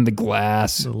light in the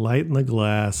glass. The light in the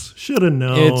glass. Should have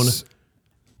known. It's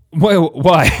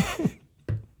why?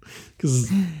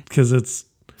 Because it's,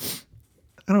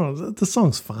 I don't know, the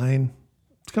song's fine.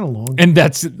 It's kind of long. And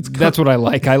that's what I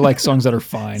like. I like songs that are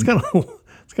fine. It's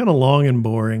kind of long and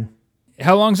boring.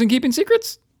 How long's in Keeping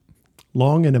Secrets?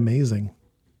 Long and amazing.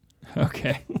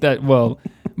 Okay.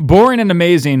 Boring and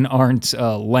amazing aren't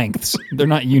lengths. They're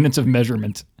not units of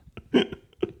measurement.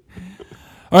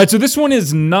 All right, so this one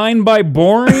is 9 by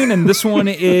boring, and this one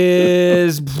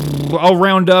is, I'll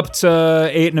round up to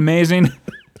 8 and amazing.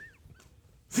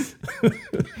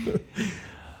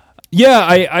 Yeah,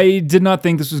 I did not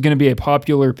think this was going to be a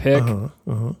popular pick.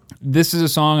 This is a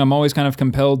song I'm always kind of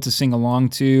compelled to sing along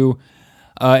to.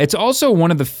 It's also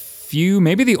one of the few,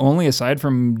 maybe the only, aside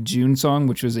from June Song,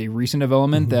 which was a recent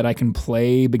development, that I can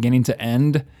play beginning to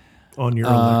end. On your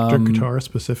electric guitar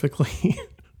specifically.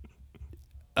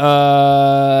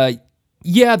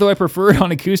 Yeah, though I prefer it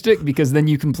on acoustic because then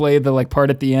you can play the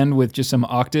part at the end with just some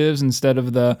octaves instead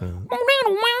of the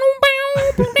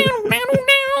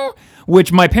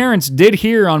which my parents did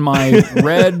hear on my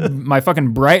my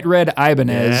fucking bright red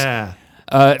Ibanez. Yeah.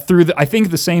 Through I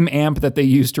think the same amp that they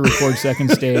used to record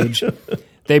Second Stage.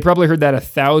 They probably heard that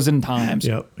 1,000 times.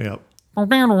 Yep.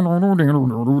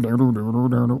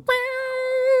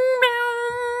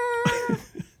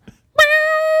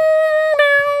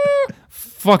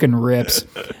 Fucking rips.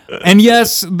 And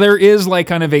yes, there is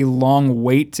kind of a long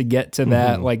wait to get to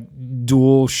that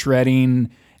dual shredding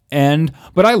end,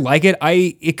 but I like it.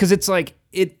 Because it's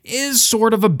it is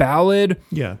sort of a ballad.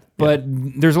 Yeah. But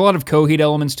there's a lot of Coheed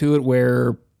elements to it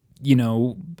where,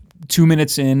 2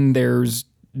 minutes in, there's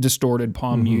distorted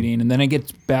palm muting, and then it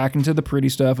gets back into the pretty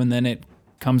stuff, and then it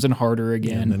comes in harder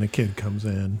again. And then a kid comes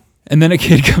in.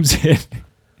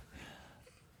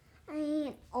 I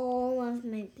ate all of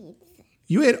my pizza.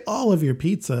 You ate all of your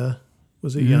pizza.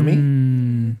 Was it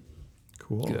yummy?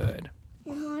 Cool. Good.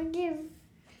 I'll give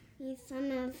you some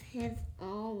of his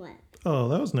olive. Oh,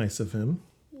 that was nice of him.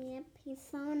 Yep, he's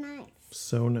so nice.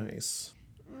 So nice.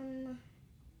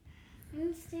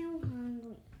 I'm still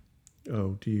hungry.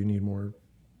 Oh, do you need more?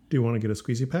 Do you want to get a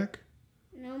squeezy pack?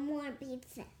 No more more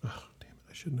pizza. Oh, damn it.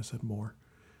 I shouldn't have said more.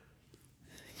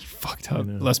 You fucked up.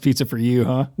 Less pizza for you,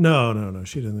 huh? No.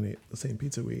 She doesn't eat the same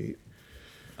pizza we eat.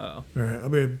 Oh. All right. I'll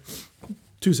be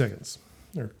 2 seconds.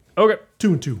 Or Okay.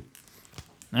 2 and 2.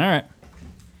 All right.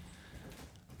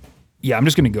 Yeah, I'm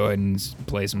just going to go ahead and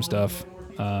play some stuff.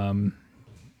 I'm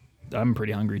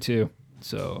pretty hungry too,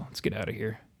 so let's get out of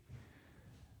here.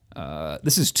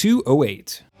 This is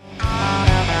 208.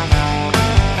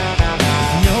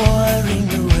 Ignoring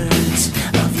the words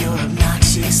of your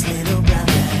obnoxious little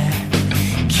brother.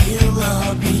 Kill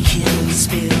or be killed,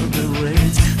 spill the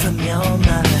words from your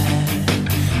mother.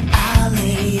 I'll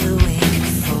lay awake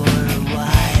for a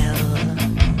while.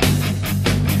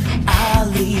 I'll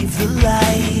leave the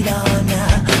light on a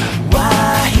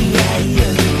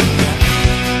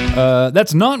while.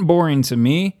 That's not boring to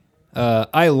me.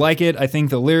 I like it. I think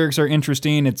the lyrics are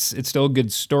interesting. It's still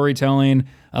good storytelling.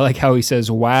 I like how he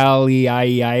says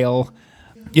 "wow-ee-I-E-I-L."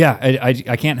 Yeah,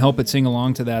 I can't help but sing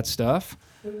along to that stuff.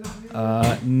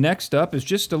 Next up is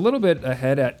just a little bit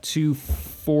ahead at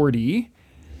 240.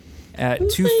 At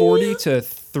 240 to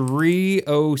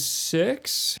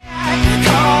 306.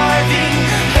 Carving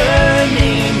her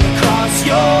name across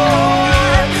your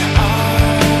arm.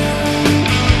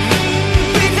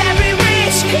 With every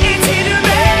wish, it's in her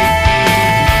breath.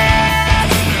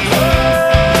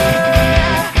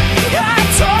 I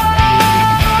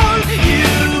told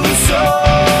you so.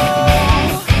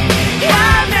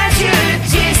 I measured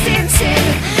distance in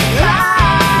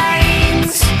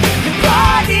lines,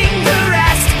 plotting the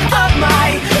rest of my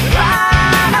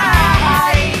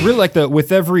life. Really like the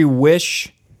 "with every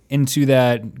wish" into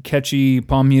that catchy,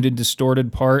 palm muted,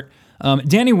 distorted part.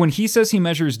 Danny, when he says he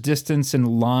measures distance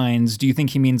in lines, do you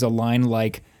think he means a line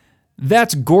like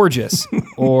 "that's gorgeous"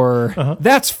 or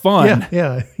 "that's fun"?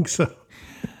 Yeah, I think so.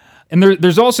 And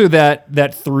there's also that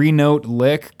 3-note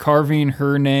lick, carving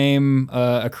her name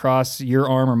across your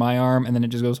arm or my arm, and then it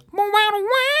just goes.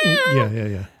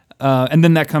 Yeah. And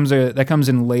then that comes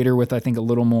in later with, I think, a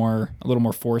little more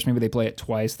force. Maybe they play it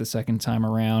twice the second time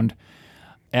around.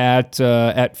 At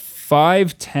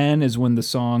 5:10 is when the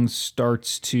song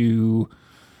starts to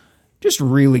just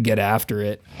really get after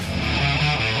it. If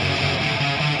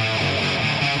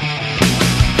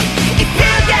you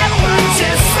get what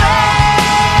you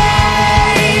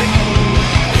say,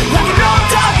 like a road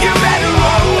dog, you're better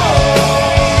roll.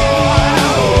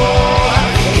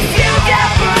 If you get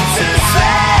what you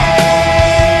say,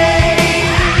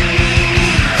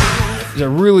 There's a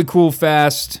really cool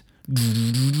fast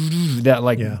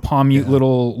that palm mute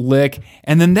little lick,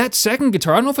 and then that second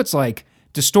guitar, I don't know if it's like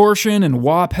distortion and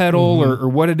wah pedal or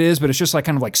what it is, but it's just like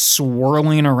kind of like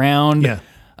swirling around. Yeah.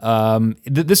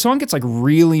 The song gets like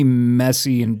really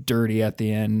messy and dirty at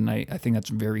the end. I think that's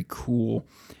very cool.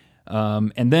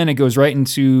 And then it goes right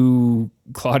into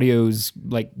Claudio's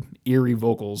like eerie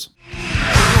vocals.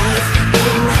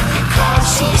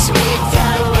 cautious with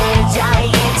the words I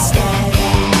instead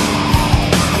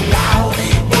allow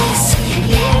this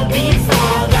year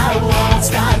before the world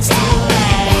starts to end.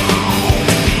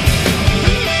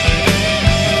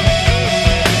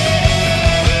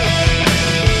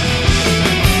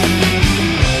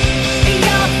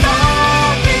 Your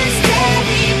father's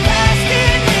steady past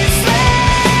in his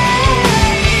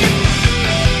slave,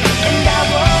 and I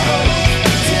woke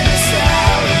to the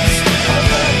sounds of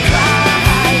a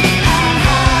cry.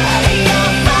 Your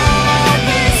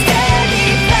father's steady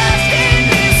past in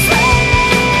his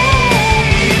slave,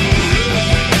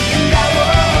 and I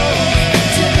woke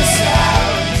to the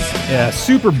sounds. Yeah,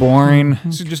 super boring.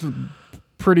 It's just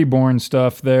pretty boring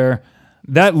stuff there.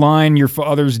 That line, "your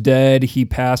father's dead, he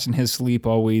passed in his sleep,"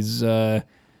 always. I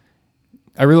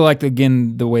really like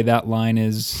the way that line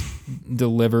is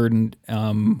delivered.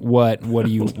 And what do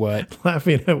you what?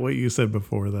 Laughing at what you said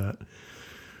before that.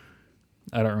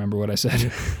 I don't remember what I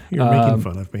said. You're making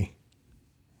fun of me.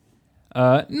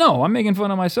 No, I'm making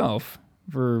fun of myself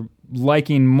for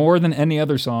liking more than any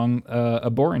other song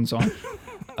a boring song.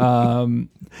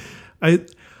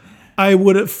 I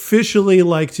would officially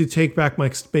like to take back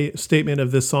my statement of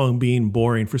this song being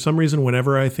boring. For some reason,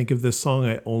 whenever I think of this song,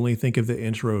 I only think of the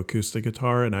intro acoustic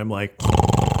guitar, and I'm like,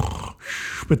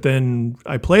 but then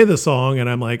I play the song, and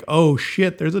I'm like, oh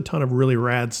shit, there's a ton of really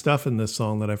rad stuff in this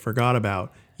song that I forgot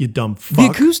about. You dumb fuck. The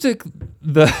acoustic,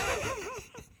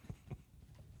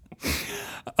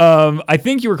 I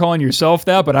think you were calling yourself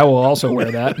that, but I will also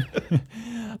wear that.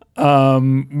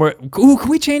 Can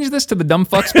we change this to the dumb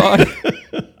fuck spot?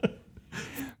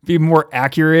 Be more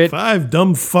accurate. 5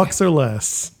 dumb fucks or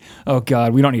less. Oh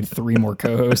God, we don't need 3 more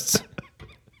co-hosts.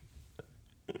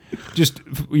 Just,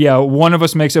 one of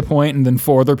us makes a point and then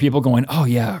 4 other people going, oh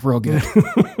yeah, real good.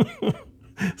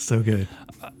 So good.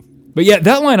 But yeah,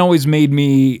 that line always made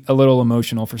me a little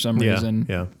emotional for some reason.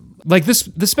 Yeah. Like the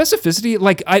specificity,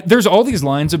 like there's all these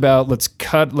lines about let's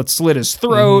slit his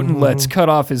throat and let's cut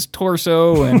off his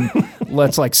torso and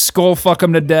let's like skull fuck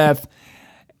him to death.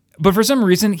 But for some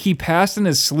reason he passed in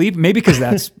his sleep, maybe because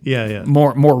that's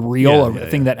more real, a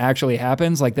thing that actually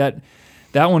happens. Like that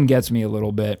one gets me a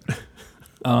little bit.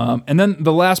 And then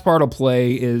the last part I'll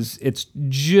play is it's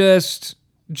just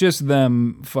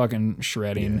them fucking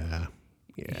shredding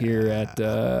here at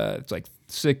it's like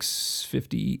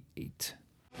 6:58.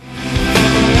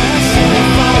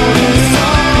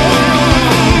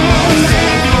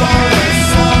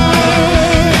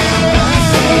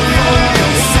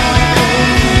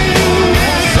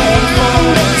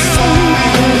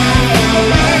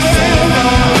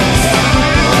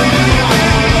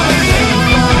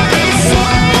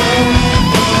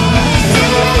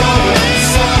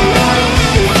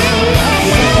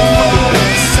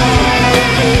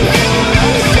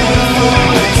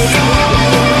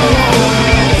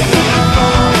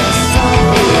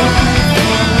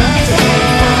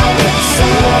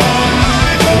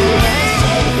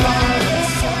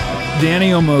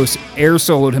 Danny almost air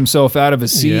soloed himself out of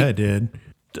his seat. Yeah, I did.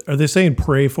 Are they saying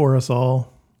 "Pray for us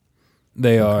all"?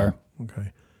 They are.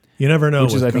 Okay. You never know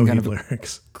Which with is, I think, Coheed kind of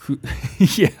lyrics.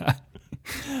 Yeah.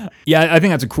 Yeah, I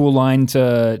think that's a cool line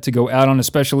to go out on,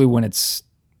 especially when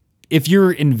if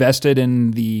you're invested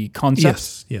in the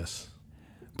concept. Yes.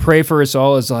 Pray for us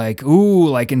all is like, ooh,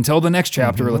 like until the next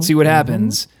chapter, let's see what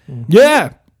happens.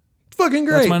 Yeah. Fucking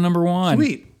great. That's my number one.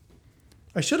 Sweet.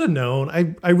 I should have known.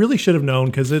 I really should have known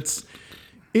because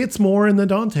it's more in the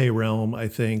Dante realm, I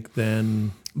think,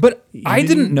 than. But I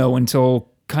didn't know until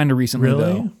kind of recently, Really?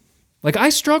 though. Like I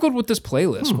struggled with this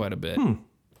playlist quite a bit.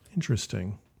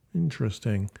 Interesting.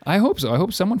 I hope so. I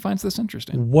hope someone finds this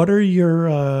interesting. What are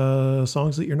your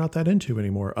songs that you're not that into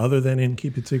anymore, other than in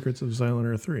Keep It Secrets of Silent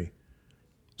Earth 3?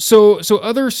 So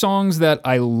other songs that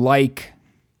I like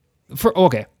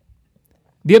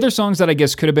the other songs that I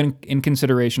guess could have been in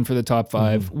consideration for the top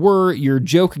 5 were your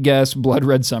joke guess, Blood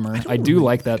Red Summer. I do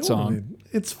like that song.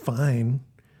 It's fine.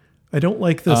 I don't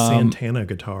like the Santana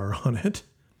guitar on it.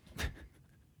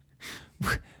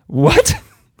 What?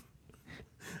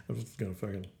 I'm just gonna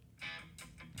fucking.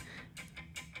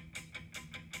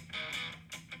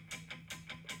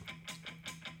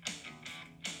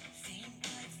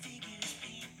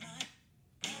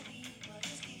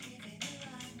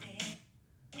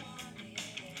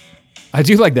 I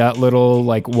do like that little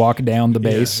like walk down the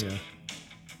bass. Yeah.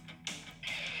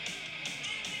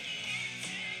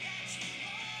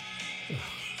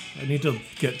 I need to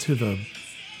get to the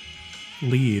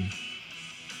lead.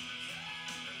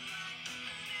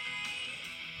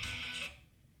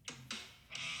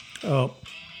 Oh,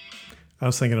 I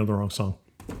was thinking of the wrong song.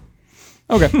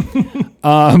 Okay.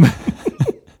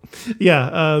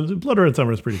 Yeah, Blood Red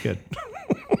Summer is pretty good.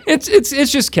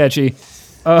 It's just catchy.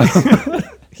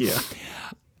 Yeah.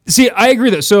 See, I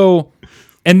agree that. So,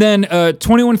 and then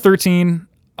 2113,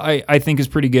 I think is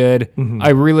pretty good. I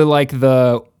really like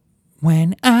the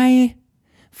 "When I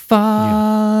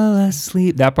Fall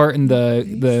Asleep" that part in the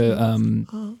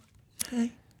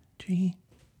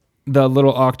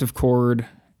little octave chord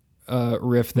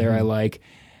riff there. I like,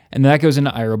 and that goes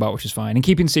into iRobot, which is fine. And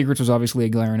Keeping Secrets was obviously a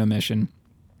glaring omission.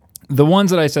 The ones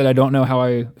that I said I don't know how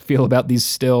I feel about these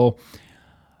still.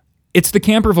 It's the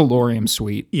Camper Valorium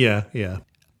suite. Yeah.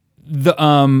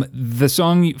 The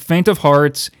song "Faint of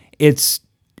Hearts." It's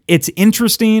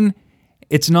interesting.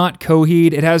 It's not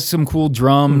Coheed. It has some cool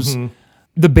drums.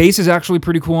 The bass is actually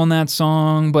pretty cool on that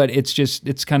song, but it's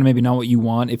kind of maybe not what you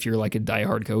want if you're like a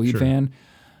diehard Coheed fan.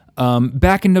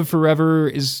 Back Into Forever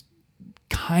is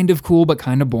kind of cool, but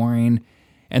kind of boring.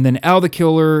 And then Al the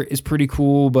Killer is pretty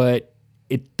cool, but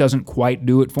it doesn't quite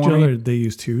do it for me. They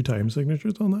use 2 time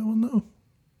signatures on that one, though.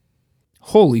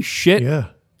 Holy shit. Yeah.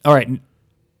 All right.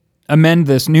 Amend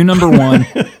this. New number 1.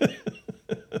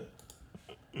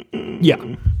 Yeah.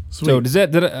 Sweet. So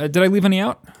did I leave any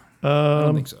out? I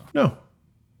don't think so. No.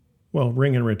 Well,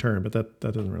 Ring and Return, but that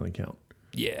doesn't really count.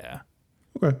 Yeah.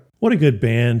 Okay. What a good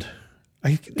band.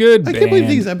 I can't believe band.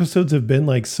 these episodes have been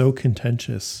like so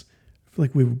contentious. I feel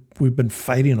like we've been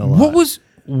fighting a lot.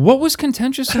 What was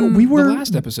contentious in the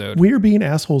last episode? We were being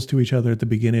assholes to each other at the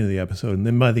beginning of the episode, and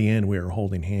then by the end we were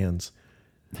holding hands.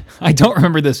 I don't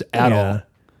remember this at all.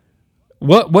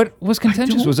 What was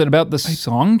contentious? Was it about the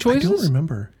song choices? I don't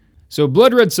remember. So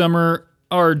Blood Red Summer,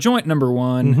 our joint number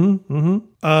 1.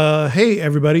 Hey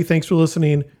everybody, thanks for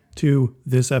listening to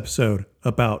this episode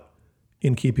about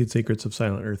In Keeping Secrets of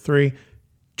Silent Earth 3.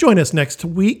 Join us next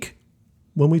week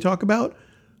when we talk about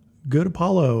Good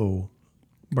Apollo,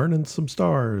 burning some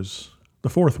stars. The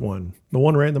fourth one, the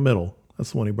one right in the middle.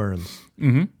 That's the one he burns,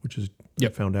 which is I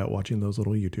found out watching those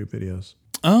little YouTube videos.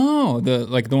 Oh, the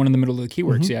one in the middle of the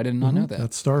keyworks. Yeah, I did not know that.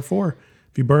 That's star 4.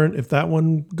 If that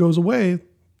one goes away,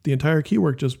 the entire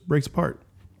keywork just breaks apart.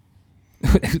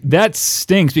 That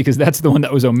stinks because that's the one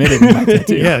that was omitted in my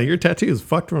tattoo. Yeah, your tattoo is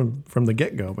fucked from the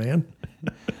get-go, man.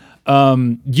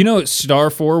 Star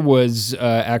 4 was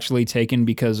actually taken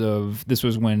because of, this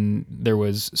was when there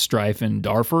was strife in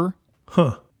Darfur.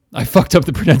 Huh. I fucked up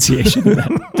the pronunciation of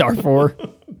that. Darfur.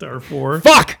 Darfur.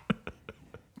 Fuck!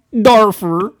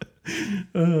 Darfur.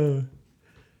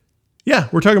 Yeah,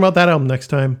 we're talking about that album next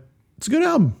time. It's a good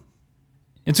album.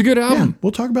 It's a good Yeah, album.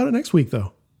 we'll talk about it next week,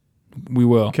 though. We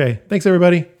will. Okay, thanks,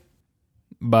 everybody.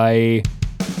 Bye.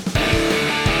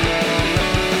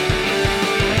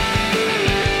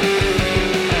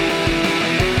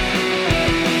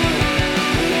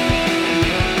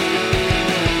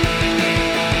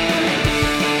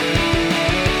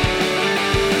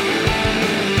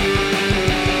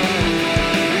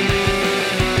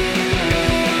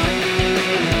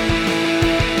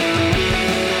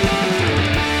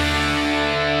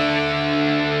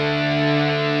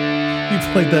 You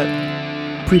played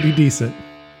that pretty decent.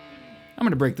 I'm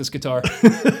going to break this guitar.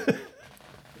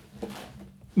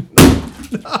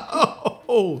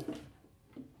 Oh,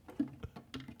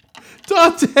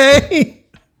 Dante!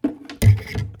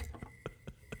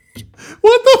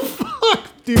 What the fuck,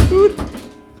 dude?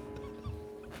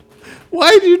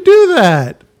 Why'd you do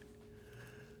that?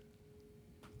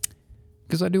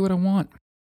 Because I do what I want.